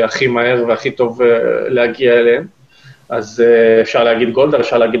שואף הכי מהר והכי טוב להגיע אליהם. אז אפשר להגיד גולדה,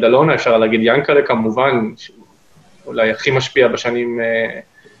 אפשר להגיד אלונה, אפשר להגיד ינקלה, כמובן, אולי הכי משפיע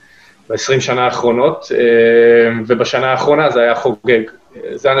ב-20 שנה האחרונות, ובשנה האחרונה זה היה חוגג.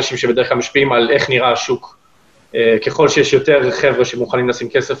 זה אנשים שבדרך כלל משפיעים על איך נראה השוק. ככל שיש יותר חבר'ה שמוכנים לשים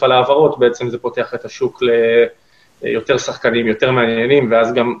כסף על העברות, בעצם זה פותח את השוק ליותר שחקנים, יותר מעניינים,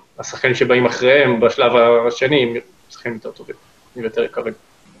 ואז גם השחקנים שבאים אחריהם בשלב השני, הם שחקנים יותר טובים, יותר יקרים.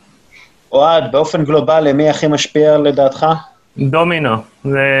 אוהד, באופן גלובלי, מי הכי משפיע לדעתך? דומינו.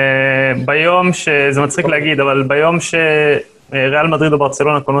 ביום זה מצחיק להגיד, אבל ביום שריאל מדריד או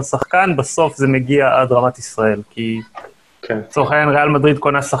ברצלונה קונות שחקן, בסוף זה מגיע עד רמת ישראל, כי לצורך העניין ריאל מדריד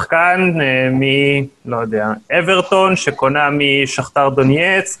קונה שחקן לא יודע, אברטון, שקונה משכתר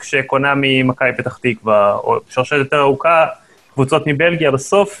דונייצק, שקונה ממכבי פתח תקווה, או שרשרת יותר ארוכה, קבוצות מבלגיה,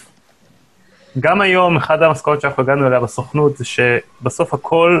 בסוף, גם היום, אחד המסקנות שאנחנו הגענו אליה בסוכנות, זה שבסוף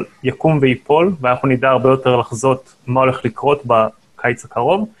הכל יקום ויפול, ואנחנו נדע הרבה יותר לחזות מה הולך לקרות בקיץ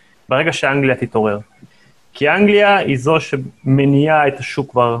הקרוב, ברגע שאנגליה תתעורר. כי אנגליה היא זו שמניעה את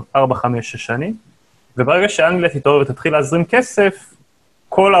השוק כבר 4, 5, 6 שנים, וברגע שאנגליה תתעורר ותתחיל להזרים כסף,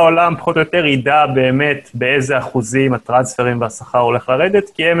 כל העולם פחות או יותר ידע באמת באיזה אחוזים הטרנספרים והשכר הולך לרדת,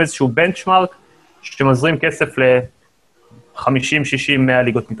 כי הם איזשהו בנצ'מרק שמזרים כסף ל-50, 60, 100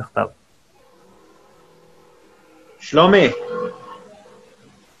 ליגות מתחתיו. שלומי,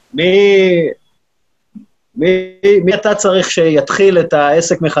 מי אתה צריך שיתחיל את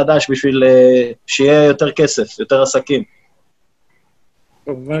העסק מחדש בשביל שיהיה יותר כסף, יותר עסקים?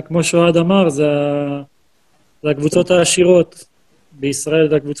 כמו שאוהד אמר, זה הקבוצות העשירות. בישראל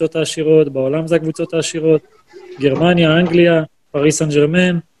זה הקבוצות העשירות, בעולם זה הקבוצות העשירות. גרמניה, אנגליה, פריס סן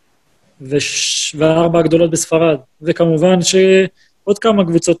ז'רמן, והארבע הגדולות בספרד. וכמובן שעוד כמה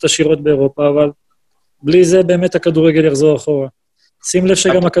קבוצות עשירות באירופה, אבל בלי זה באמת הכדורגל יחזור אחורה. שים לב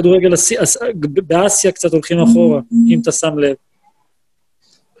שגם הכדורגל באסיה קצת הולכים אחורה, אם אתה שם לב.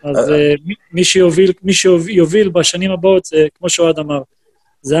 אז מי שיוביל בשנים הבאות, זה כמו שאוהד אמר,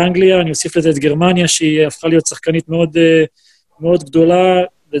 זה אנגליה, אני אוסיף לזה את גרמניה, שהיא הפכה להיות שחקנית מאוד, מאוד גדולה,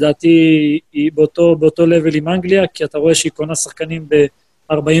 לדעתי היא באותו לבל עם אנגליה, כי אתה רואה שהיא קונה שחקנים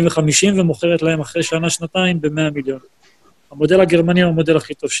ב-40 ו-50, ומוכרת להם אחרי שנה, שנתיים, ב-100 מיליון. המודל הגרמני הוא המודל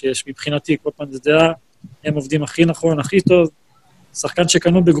הכי טוב שיש, מבחינתי, כל פעם זה דעה, הם עובדים הכי נכון, הכי טוב, שחקן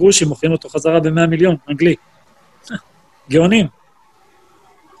שקנו בגרושים, מוכרים אותו חזרה ב-100 מיליון, אנגלי. גאונים.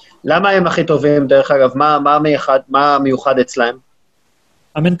 למה הם הכי טובים, דרך אגב? מה מיוחד אצלהם?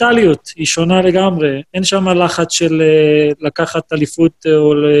 המנטליות היא שונה לגמרי, אין שם לחץ של לקחת אליפות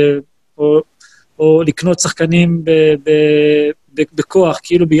או לקנות שחקנים בכוח,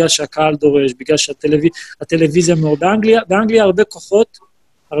 כאילו בגלל שהקהל דורש, בגלל שהטלוויזיה מאוד. באנגליה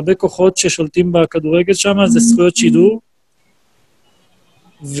הרבה כוחות ששולטים בכדורגל שם, זה זכויות שידור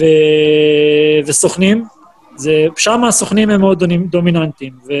וסוכנים, שם הסוכנים הם מאוד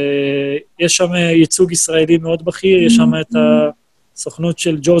דומיננטיים, ויש שם ייצוג ישראלי מאוד בכיר, יש שם את הסוכנות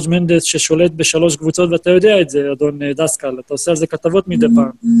של ג'ורג' מנדס ששולט ב3 קבוצות, ואתה יודע את זה, אדון דסקל, אתה עושה על זה כתבות מדי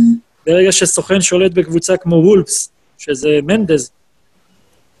פעם. ברגע שסוכן שולט בקבוצה כמו וולפס, שזה מנדס,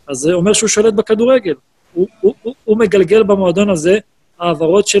 אז זה אומר שהוא שולט בכדורגל. הוא מגלגל במועדון הזה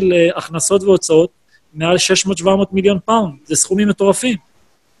העברות של הכנסות והוצאות מעל 600-700 מיליון פאונד. זה סכומים מטורפים.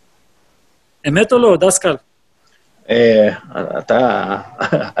 אמת או לא, דסקל?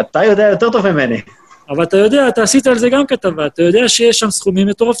 אתה יודע יותר טוב ממני. אבל אתה יודע, אתה עשית על זה גם כתבה, אתה יודע שיש שם סכומים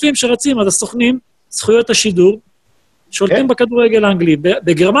מטורפים שרצים, אז הסוכנים, זכויות השידור, שולטים בכדורגל האנגלי.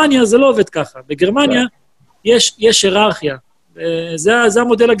 בגרמניה זה לא עובד ככה. בגרמניה יש היררכיה. זה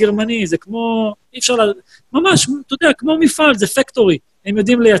המודל הגרמני, זה כמו, אי אפשר, ממש, אתה יודע, כמו מפעל, זה פקטורי. הם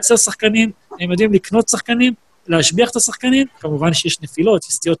יודעים לייצר שחקנים, הם יודעים לקנות שחקנים, להשביח את השחקנים, כמובן שיש נפילות, יש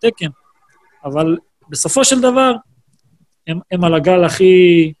סטיות תקן, אבל בסופו של דבר, הם על הגל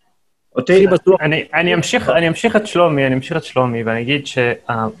הכי בטוח. אני אמשיך את שלומי, ואני אגיד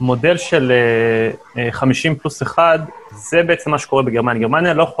שהמודל של 50+1, זה בעצם מה שקורה בגרמניה.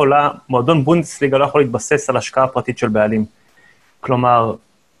 גרמניה לא יכולה, מועדון בונדסליגה לא יכול להתבסס על השקעה פרטית של בעלים. כלומר,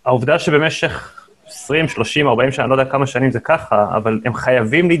 העובדה שבמשך 20, 30, 40 שנה, אני לא יודע כמה שנים זה ככה, אבל הם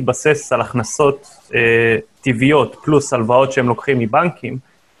חייבים להתבסס על הכנסות טבעיות, פלוס הלוואות שהם לוקחים מבנקים,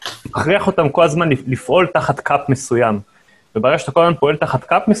 מכריח אותם כל הזמן לפעול תחת קאפ מסוים. וברגע שאתה כל הזמן פועל תחת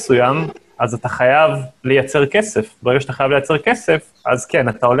קאפ מסוים, אז אתה חייב לייצר כסף. ברגע שאתה חייב לייצר כסף, אז כן,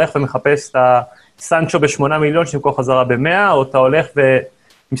 אתה הולך ומחפש את הסנצ'ו ב8 מיליון שמקור חזרה ב100, או אתה הולך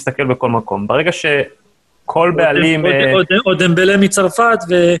ומסתכל בכל מקום. ברגע שכל בעלים... או דמבלה מצרפת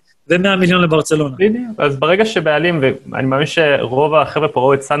ו100 מיליון לברצלונה. בדיוק. אז ברגע שבעלים, ואני מאמין שרוב החבר'ה פה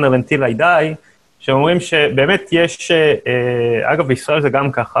ראו את סנדרלנד טיל לידי, שאומרים שבאמת יש, אגב, בישראל זה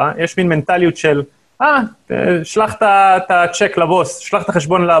גם ככה, יש מין מנטליות של, שלח את הצ'ק לבוס, שלח את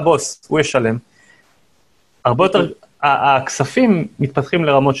החשבון לבוס, הוא ישלם. הרבה יותר, הכספים מתפתחים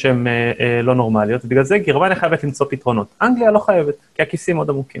לרמות שהן לא נורמליות, ובגלל זה גרמניה חייבת למצוא פתרונות. אנגליה לא חייבת, כי הכיסים מאוד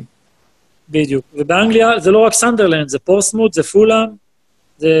עמוקים. בדיוק, ובאנגליה זה לא רק סנדרלנד, זה פורסמוט, זה פולאם,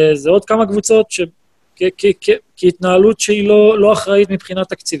 זה עוד כמה קבוצות כהתנהלות שהיא לא אחראית מבחינה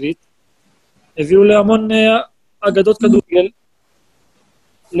תקציבית, הביאו להמון אגדות כדורגל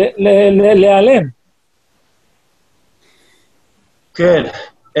להיעלם. כן.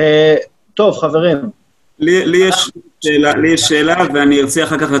 טוב, חברים. לי יש שאלה, ואני ארצה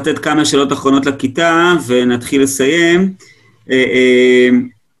אחר כך לתת כמה שאלות אחרונות לכיתה, ונתחיל לסיים.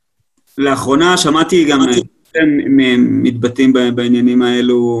 לאחרונה שמעתי גם מתבטאים בעניינים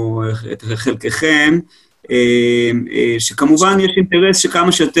האלו, את חלקכם, שכמובן יש אינטרס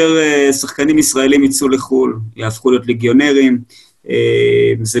שכמה שיותר שחקנים ישראלים יצאו לחול, יהפכו להיות ליגיונרים,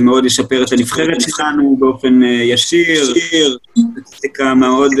 זה מאוד ישפר את הנבחרת שלנו באופן ישיר, סטטיסטיקה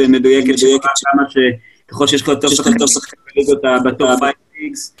מאוד מדויקת, ככל שיש לך יותר שחקנים בליגות בטופ 5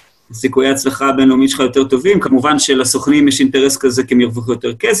 ליגס, סיכויי הצלחה הבינלאומית שלך יותר טובים, כמובן שלסוכנים יש אינטרס כזה כי הם ירוויחו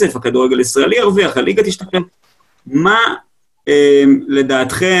יותר כסף, הכדורגל הישראלי ירוויח, הליגה תשתפר. מה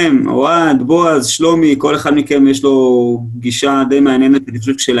לדעתכם, אוהד, בועז, שלומי, כל אחד מכם יש לו גישה די מעניינת, אני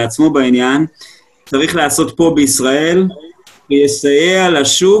חושב כשלעצמו בעניין, צריך לעשות פה בישראל, ויסייע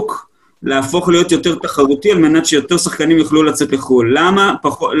לשוק להפוך להיות יותר תחרותי, על מנת שיותר שחקנים יוכלו לצאת לחו"ל.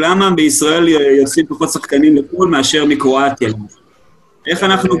 למה בישראל יוצאים פחות שחקנים לחו"ל מאשר מקרואטיה? איך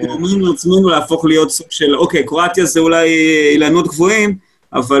אנחנו גורמים לעצמנו להפוך להיות סוג של, אוקיי, קרואטיה זה אולי אילנות גבוהים,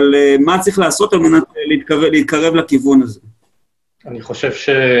 אבל מה צריך לעשות על מנת להתקרב לכיוון הזה? אני חושב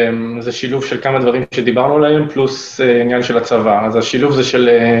שזה שילוב של כמה דברים שדיברנו עליהם, פלוס עניין של הצבא. אז השילוב זה של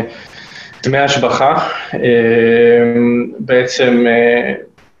דמי השבחה, בעצם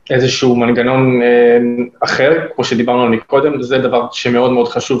איזשהו מנגנון אחר, כמו שדיברנו עליו מקודם, זה דבר שמאוד מאוד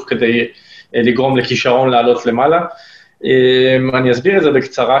חשוב כדי לגרום לכישרון לעלות למעלה. אני אסביר את זה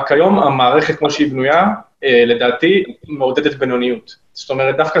בקצרה. כיום המערכת כמו שהיא בנויה, לדעתי, מעודדת בינוניות. זאת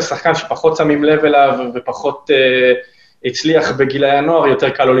אומרת, דווקא שחקן שפחות שמים לב אליו ופחות הצליח בגילי הנוער, יותר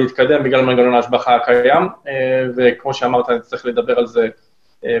קל לו להתקדם בגלל מנגנון ההשבחה הקיים, וכמו שאמרת, אני צריך לדבר על זה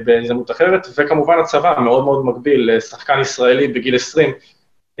בהזדמנות אחרת, וכמובן הצבא מאוד מאוד מגביל, שחקן ישראלי בגיל 20,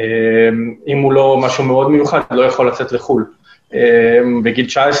 אם הוא לא משהו מאוד מיוחד, לא יכול לצאת לחול. בגיל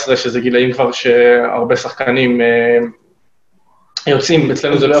 19, שזה גילאים כבר שהרבה שחקנים יוצאים,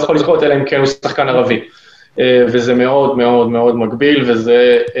 אצלנו זה לא יכול לקרות, אלא אם כן הוא שחקן ערבי. וזה מאוד מאוד מאוד מגביל,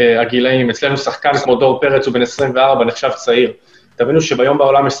 וזה הגילאים, אצלנו שחקן כמו דור פרץ הוא בן 24, נחשב צעיר. תבינו שביום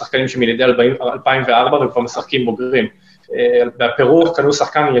בעולם יש שחקנים שמלידי 2004 וכבר משחקים בוגרים. בפרו קנו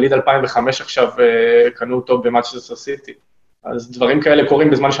שחקן יליד 2005, עכשיו קנו אותו במאנצ'סטר סיטי. אז דברים כאלה קורים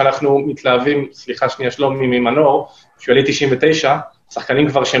בזמן שאנחנו מתלהבים, סליחה שנייה שלומי ממנור, שהוא יליד 99, שחקנים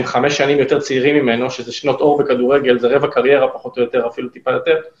כבר שהם 5 שנים יותר צעירים ממנו, שזה שנות אור בכדורגל, זה רבע קריירה פחות או יותר, אפילו טיפה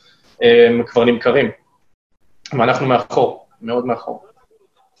יותר, הם כבר נמכרים. ואנחנו מאחור, מאוד מאחור.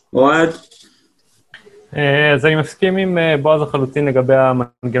 אוהד? אז אני מסכים עם בועז לחלוטין לגבי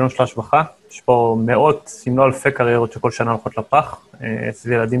המנגנון של ההשבחה. יש פה מאות, אם לא אלפי קריירות שכל שנה הולכות לפח,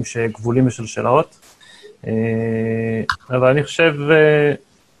 אצל ילדים שגבולים בשלשלאות. אבל אני חושב,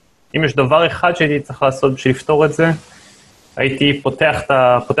 אם יש דבר אחד שהייתי צריך לעשות בשביל לפתור את זה, הייתי פותח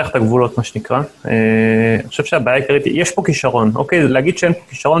את הגבולות, מה שנקרא. אני חושב שהבעיה העיקרית, יש פה כישרון. אוקיי, להגיד שאין פה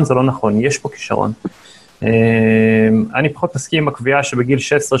כישרון זה לא נכון, יש פה כישרון. אני פחות מסכים עם הקביעה שבגיל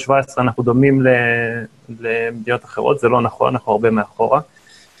 16-17 אנחנו דומים למדינות אחרות, זה לא נכון, אנחנו הרבה מאחורה.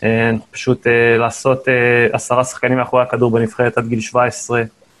 פשוט לעשות 10 שחקנים מאחורי הכדור בנבחרת עד גיל 17,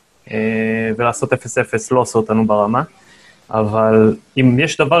 ולעשות 0-0 לא עושה אותנו ברמה. אבל אם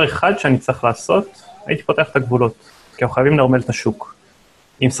יש דבר אחד שאני צריך לעשות, הייתי פותח את הגבולות, כי אנחנו חייבים לרמל את השוק.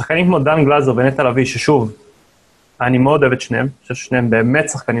 עם שחקנים כמו דן גלאזר ונטע לביא, ששוב, אני מאוד אוהב את שניהם, אני חושב ששניהם באמת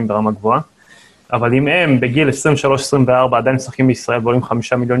שחקנים ברמה גבוהה, אבל אם הם בגיל 23-24 עדיין משחקים בישראל ועולים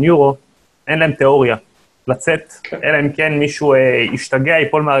 5 מיליון יורו, אין להם תיאוריה לצאת, אלא אם כן מישהו ישתגע,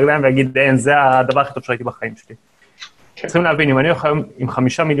 ייפול מהרגליים ויגיד, אין, זה הדבר הכי טוב שראיתי בחיים שלי. צריכים להבין, אם אני הולך היום עם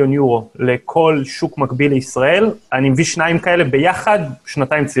 5 מיליון יורו לכל שוק מקביל לישראל, אני מביא 2 כאלה ביחד,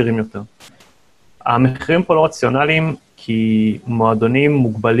 2 צעירים יותר. המחירים פה לא רציונליים, כי מועדונים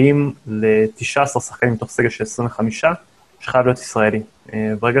מוגבלים ל-19 שחקנים מתוך סגל של 25, שחייב להיות ישראלי.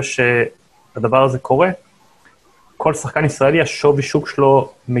 ברגע שהדבר הזה קורה, כל שחקן ישראלי, השווי שוק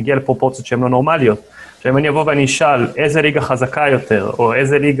שלו מגיע לפרופורציות שהן לא נורמליות. עכשיו, אם אני אבוא ואני אשאל איזה ליגה חזקה יותר, או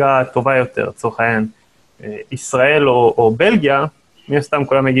איזה ליגה טובה יותר, לצורך העניין, ישראל או בלגיה, מן הסתם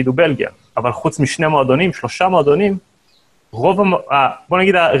כולם יגידו בלגיה, אבל חוץ משני מועדונים, 3 מועדונים, בוא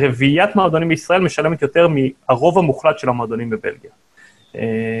נגיד, הרביעיית מועדונים בישראל משלמת יותר מהרוב המוחלט של המועדונים בבלגיה.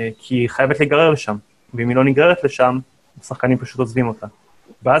 כי היא חייבת להיגרר לשם, ואם היא לא נגררת לשם, השחקנים פשוט עוזבים אותה.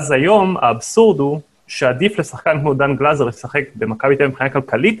 ואז היום, האבסורד הוא שעדיף לשחקן כמו דן גלאזר לשחק במכבי תל אביב, מבחינה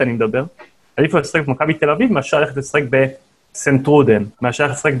כלכלית אני מדבר, עדיף לשחק במכבי תל אביב, מאשר ללכת לשחק בסנטרודן, מאשר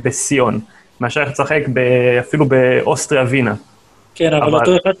ללכת לשחק בסיון, מאשר ללכת לשחק אפילו באוסטריה וינה. כן,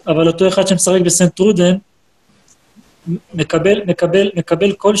 אבל אותו אחד שמשחק בסנטרודן,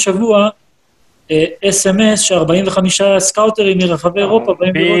 מקבל כל שבוע SMS ש45 סקאוטרים מרחבי אירופה,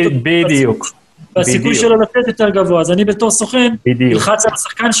 בדיוק. והסיכוי שלו לתת יותר גבוה. אז אני בתור סוכן, נלחץ על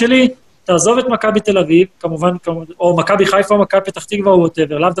השחקן שלי, תעזוב את מכבי תל אביב, כמובן, או מכבי חיפה או מכבי פתח תקווה או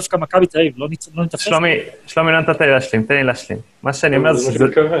whatever, לאו דווקא מכבי תל אביב, לא נתפס. שלומי, תן לי להשלים. מה שאני אומר,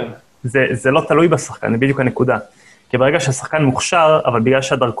 זה לא תלוי בשחקן, זה בדיוק הנקודה. כי ברגע שהשחקן מוכשר, אבל בגלל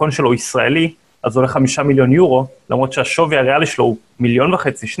שהדרכון שלו הוא ישראלי, אז עולה 5 מיליון יורו, למרות שהשווי הריאלי שלו הוא 1.5 מיליון,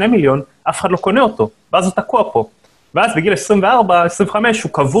 2 מיליון, אף אחד לא קונה אותו, ואז הוא תקוע פה. ואז בגיל 24, 25,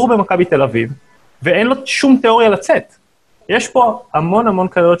 הוא קבור במכבי תל אביב, ואין לו שום תיאוריה לצאת. יש פה המון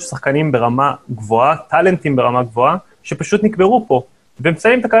קריירות של שחקנים ברמה גבוהה, טלנטים ברמה גבוהה, שפשוט נקברו פה. והם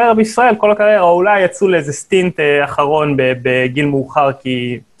מסיימים את הקריירה בישראל, כל הקריירה, או אולי יצאו לאיזה סטינט אחרון בגיל מאוחר,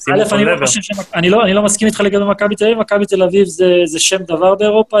 כי... אני לא מסכים איתך לגבי מכבי תל אביב, מכבי תל אביב זה שם דבר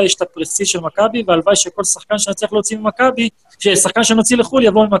באירופה, יש את הפרסטיז' של מכבי, והלוואי שכל שחקן שנצליח להוציא ממכבי, ששחקן שנוציא לחו"ל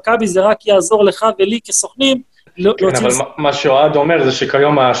יבוא ממכבי, זה רק יעזור לך ולי כסוכנים. כן, אבל מה שאוהד אומר זה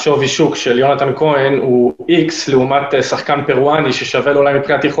שכיום השווי שוק של יונתן כהן הוא X לעומת שחקן פרואני ששווה לו אולי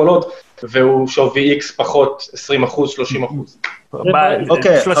מבחינת יכולות, והוא שווי X פחות 20%, 30%.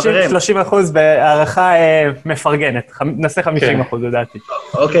 אוקיי, חברים. 30% בהערכה מפרגנת, נעשה 50%, לדעתי.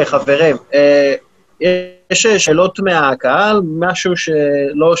 אוקיי, חברים. יש שאלות מהקהל, משהו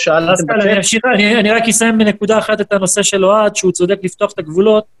שלא שאלתם בצ'אט? אני רק אסיים בנקודה אחת את הנושא של אוהד, שהוא צודק לפתוח את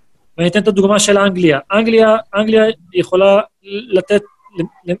הגבולות, ואני אתן את הדוגמה של אנגליה. אנגליה יכולה לתת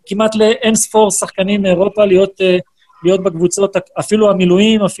כמעט לאין ספור שחקנים מאירופה להיות בקבוצות, אפילו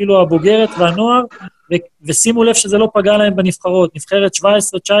המילואים, אפילו הבוגרת והנוער, ושימו לב שזה לא פגע להם בנבחרות. נבחרת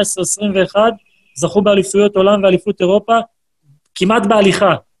 17, 19, 21, זכו באליפויות עולם ואליפות אירופה, כמעט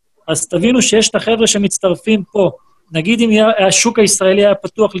בהליכה. אז תבינו שיש את החבר'ה שמצטרפים פה. נגיד אם השוק הישראלי היה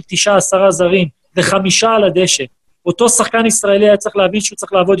פתוח ל9-10 זרים, ו5 על הדשא, אותו שחקן ישראלי היה צריך להבין שהוא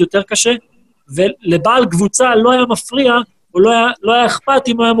צריך לעבוד יותר קשה, ולבעל קבוצה לא היה מפריע או לא היה אכפת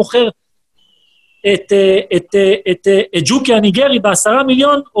אם הוא היה מוכר את ג'וקי הניגרי ב10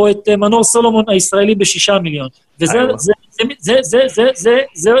 מיליון, או את מנור סולומון הישראלי ב6 מיליון. וזה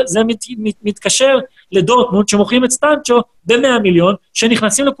מתקשר לדורטמונד, שמוכרים את סטנצ'ו ב100 מיליון,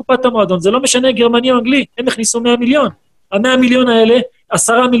 שנכנסים לקופת המועדון, זה לא משנה גרמני או אנגלי, הם הכניסו 100 מיליון. ה100 מיליון האלה,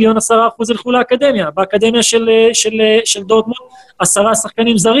 10 מיליון, 10% הלכו לאקדמיה, באקדמיה של דורטמונד, 10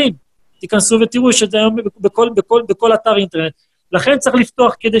 שחקנים זרים, תיכנסו ותראו שזה היום בכל אתר אינטרנט. לכן צריך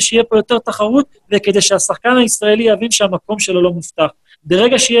לפתוח כדי שיהיה פה יותר תחרות, וכדי שהשחקן הישראלי יבין שהמקום שלו לא מובטח.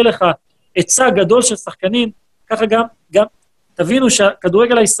 ברגע שיהיה לך היצע גדול של שחקנים, ככה גם תבינו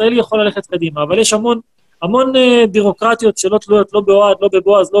שהכדורגל הישראלי יכול ללכת קדימה, אבל יש המון בירוקרטיות שלא תלויות, לא באוהד, לא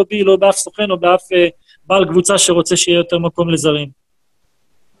בבועז, לא בי, לא באף סוכן, או באף בעל קבוצה שרוצה שיהיה יותר מקום לזרים.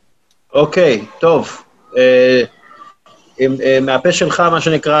 אוקיי, טוב. מהפה שלך, מה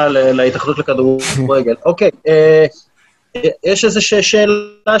שנקרא, להתאחדות לכדורגל. אוקיי, יש איזושהי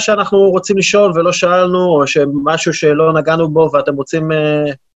שאלה שאנחנו רוצים לשאול ולא שאלנו, או משהו שלא נגענו בו ואתם רוצים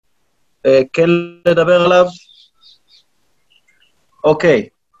כן לדבר עליו? אוקיי.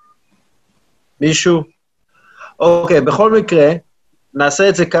 מישהו? אוקיי, בכל מקרה, נעשה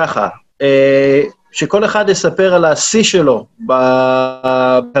את זה ככה. שכל אחד יספר על השיא שלו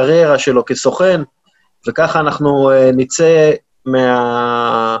בקריירה שלו כסוכן, וככה אנחנו נצא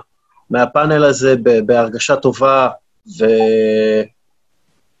מהפאנל הזה בהרגשה טובה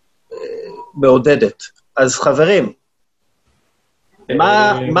ומעודדת. אז חברים,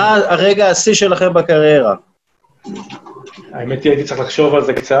 מה הרגע השיא שלכם בקריירה? האמת היא, הייתי צריך לחשוב על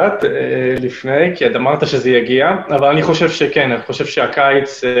זה קצת לפני, כי אמרת שזה יגיע, אבל אני חושב שכן, אני חושב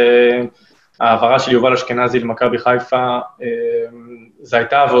שהקיץ, העברה של יובל אשכנזי למכבי חיפה, זו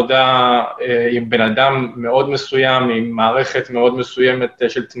הייתה עבודה עם בן אדם מאוד מסוים, עם מערכת מאוד מסוימת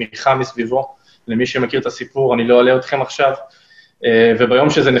של תמיכה מסביבו. למי שמכיר את הסיפור, אני לא אעלה אתכם עכשיו, וביום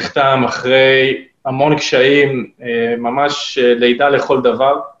שזה נחתם, אחרי המון קשיים, ממש לידה לכל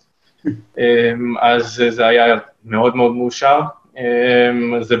דבר, אז זה היה מאוד מאוד מאושר.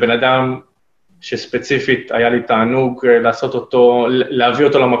 זה בן אדם שספציפית היה לי תענוג לעשות אותו, להביא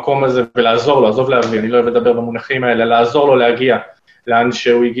אותו למקום הזה ולעזור לו, עזוב להביא, אני לא אוהב לדבר במונחים האלה, לעזור לו להגיע לאן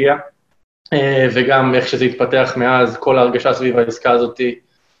שהוא הגיע, וגם איך שזה התפתח מאז, כל ההרגשה סביב העסקה הזאת,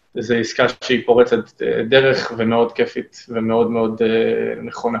 זו עסקה שהיא פורצת דרך ומאוד כיפית ומאוד מאוד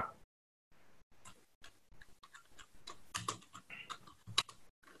נכונה.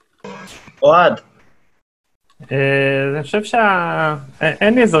 אוהד. אני חושב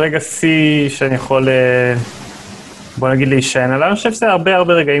אין לי איזה רגע שיא שאני יכול, בוא נגיד, להישען עליו. אני חושב שזה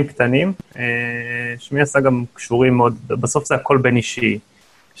הרבה רגעים קטנים, שמי עשה גם קשורים מאוד, בסוף זה הכל בין אישי,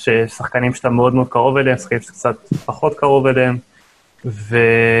 ששחקנים שאתה מאוד מאוד קרוב אליהם, שחקנים שאתה קצת פחות קרוב אליהם,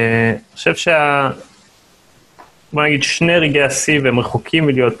 ואני חושב בוא נגיד, שני רגעי השיא, והם רחוקים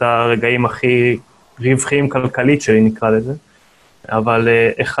מלהיות הרגעים הכי רווחיים כלכלית שלי, נקרא לזה, אבל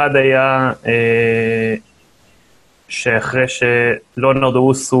אחד היה שאחרי שלאונרד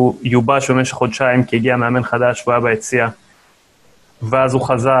אוסו יובש במשך חודשיים, כי הגיע מאמן חדש והוא היה ביציאה, ואז הוא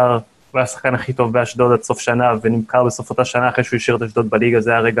חזר, והיה השחקן הכי טוב באשדוד עד סוף שנה, ונמכר בסוף אותה שנה אחרי שהוא השאיר את אשדוד בליגה,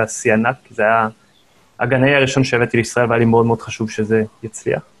 זה היה רגע השיא ענק, זה היה הגנאי הראשון שהבאתי לישראל, והיה לי מאוד מאוד חשוב שזה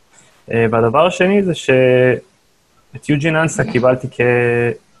יצליח. והדבר השני זה שאת יוג'ין אנסה קיבלתי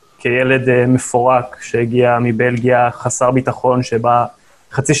כילד מפורק, שהגיע מבלגיה, חסר ביטחון, שבא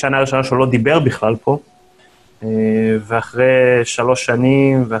חצי שנה הראשונה שהוא לא דיבר בכלל פה, ואחרי 3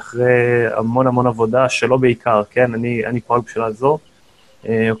 שנים, ואחרי המון עבודה, שלא בעיקר, כן, אני פועל בשביל לעזור,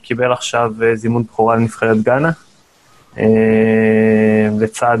 הוא קיבל עכשיו זימון בחורה לנבחרת גאנה,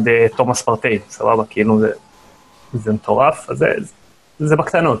 לצד תומאס פרטי, סבבה, כאילו זה מטורף, אז זה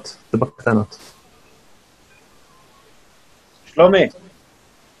בקטנות, זה בקטנות. שלומי.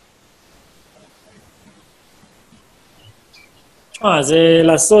 זה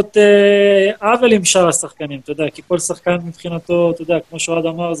לעשות עוול עם שאר השחקנים, אתה יודע, כי כל שחקן מבחינתו, אתה יודע, כמו שאוהד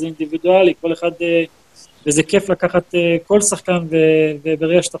אמר, זה אינדיבידואלי, כל אחד, וזה כיף לקחת כל שחקן,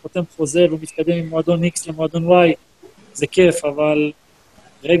 וברגע שאתה חותם חוזה ומתקדם עם מועדון X למועדון Y, זה כיף, אבל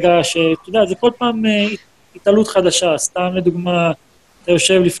רגע שאתה יודע, זה כל פעם התעלות חדשה, סתם לדוגמה, אתה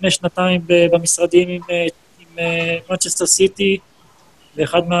יושב לפני 2 במשרדים עם מנצ'סטר סיטי,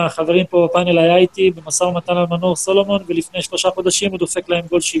 ואחד מהחברים פה בפאנל היה איתי במשא ומתן על מנור סולומון, ולפני 3 חודשים הוא דופק להם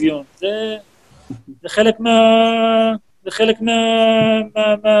גול שוויון. זה חלק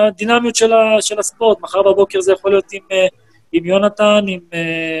מהדינמיות של הספורט. מחר בבוקר זה יכול להיות עם יונתן, עם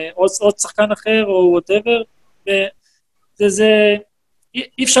עוד שחקן אחר או whatever,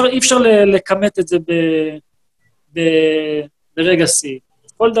 אי אפשר לקמת את זה ברגע שיא.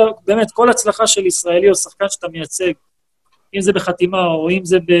 באמת, כל הצלחה של ישראלי או שחקן שאתה מייצג, אם זה בחתימה או אם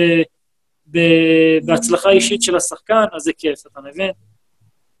זה בהצלחה אישית של השחקן, אז זה כיף, אתה מבין?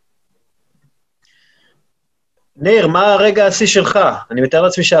 ניר, מה הרגע השיא שלך? אני מתאר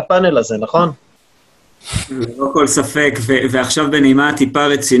לעצמי שהפאנל הזה, נכון? לא כל ספק, ועכשיו בנימה טיפה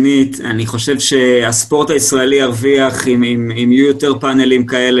רצינית, אני חושב שהספורט הישראלי ירוויח אם יהיו יותר פאנלים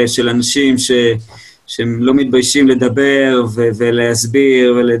כאלה של אנשים שהם לא מתביישים לדבר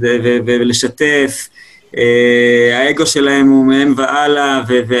ולהסביר ולשתף. האגו שלהם הוא מהם והלאה,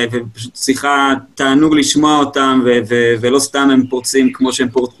 ופשוט שיחה תענוג לשמוע אותם, ולא סתם הם פורצים כמו שהם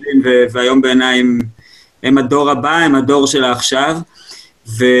פורצים, והיום בעיניי הם הדור הבא, הם הדור של העכשיו.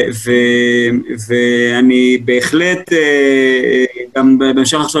 ואני בהחלט, גם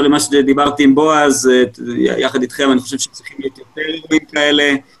בהמשך עכשיו למה שדיברתי עם בועז, יחד איתכם, אני חושב שצריכים להיות יותר אירועים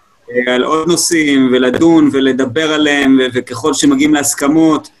כאלה, על עוד נושאים, ולדון ולדבר עליהם, וככל שמגיעים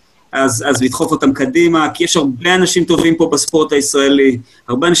להסכמות, אז לדחוף אותם קדימה, כי יש הרבה אנשים טובים פה בספורט הישראלי,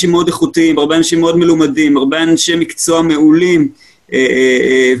 הרבה אנשים מאוד איכותיים, הרבה אנשים מאוד מלומדים, הרבה אנשי מקצוע מעולים,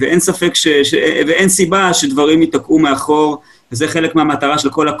 ואין ספק ואין סיבה שדברים יתקעו מאחור, וזה חלק מהמטרה של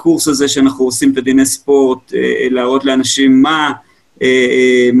כל הקורס הזה שאנחנו עושים בדיני ספורט, להראות לאנשים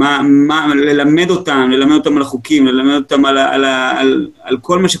ללמד אותם על החוקים, ללמד אותם על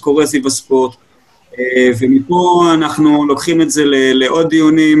כל מה שקורה סביב הספורט, ומפה אנחנו לוקחים את זה לעוד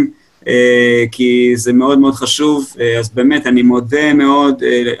דיונים, כי זה מאוד מאוד חשוב. אז באמת אני מודה מאוד,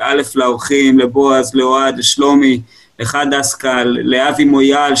 א' לאורחים, לבועז, לאוהד, לשלומי, לך דסקל, לאבי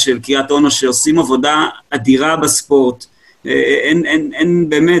מויאל של קריית אונו, שעושים עבודה אדירה בספורט. אין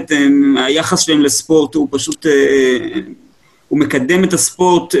באמת, היחס שלהם לספורט הוא פשוט, הוא מקדם את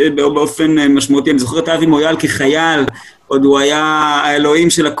הספורט באופן משמעותי. אני זוכר את אבי מויאל כחייל, עוד הוא היה האלוהים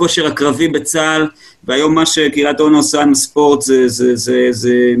של הכושר הקרבי בצה"ל, והיום מה שקריית אונו עושה עם הספורט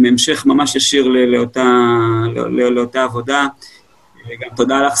זה מהמשך ממש ישיר לאותה עבודה. גם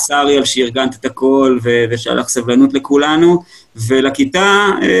תודה לך שרי על שארגנת את הכל ושהיה לך סבלנות לכולנו, ולכיתה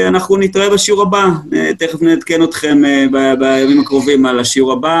אנחנו נתראה בשיעור הבא, תכף נעדכן אתכם בימים הקרובים על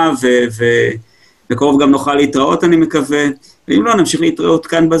השיעור הבא, ובקרוב גם נוכל להתראות אני מקווה, ואם לא נמשיך להתראות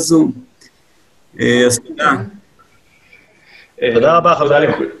כאן בזום. אז תודה. תודה רבה חברים.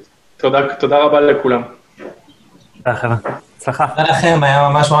 תודה רבה לכולם. תודה חבר'ה, הצלחה. תודה לכם, היה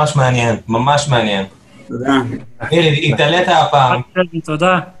ממש ממש מעניין, ממש מעניין. תודה. התעלית הפעם.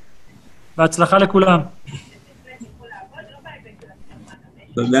 תודה. בהצלחה לכולם.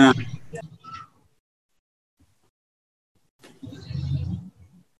 תודה.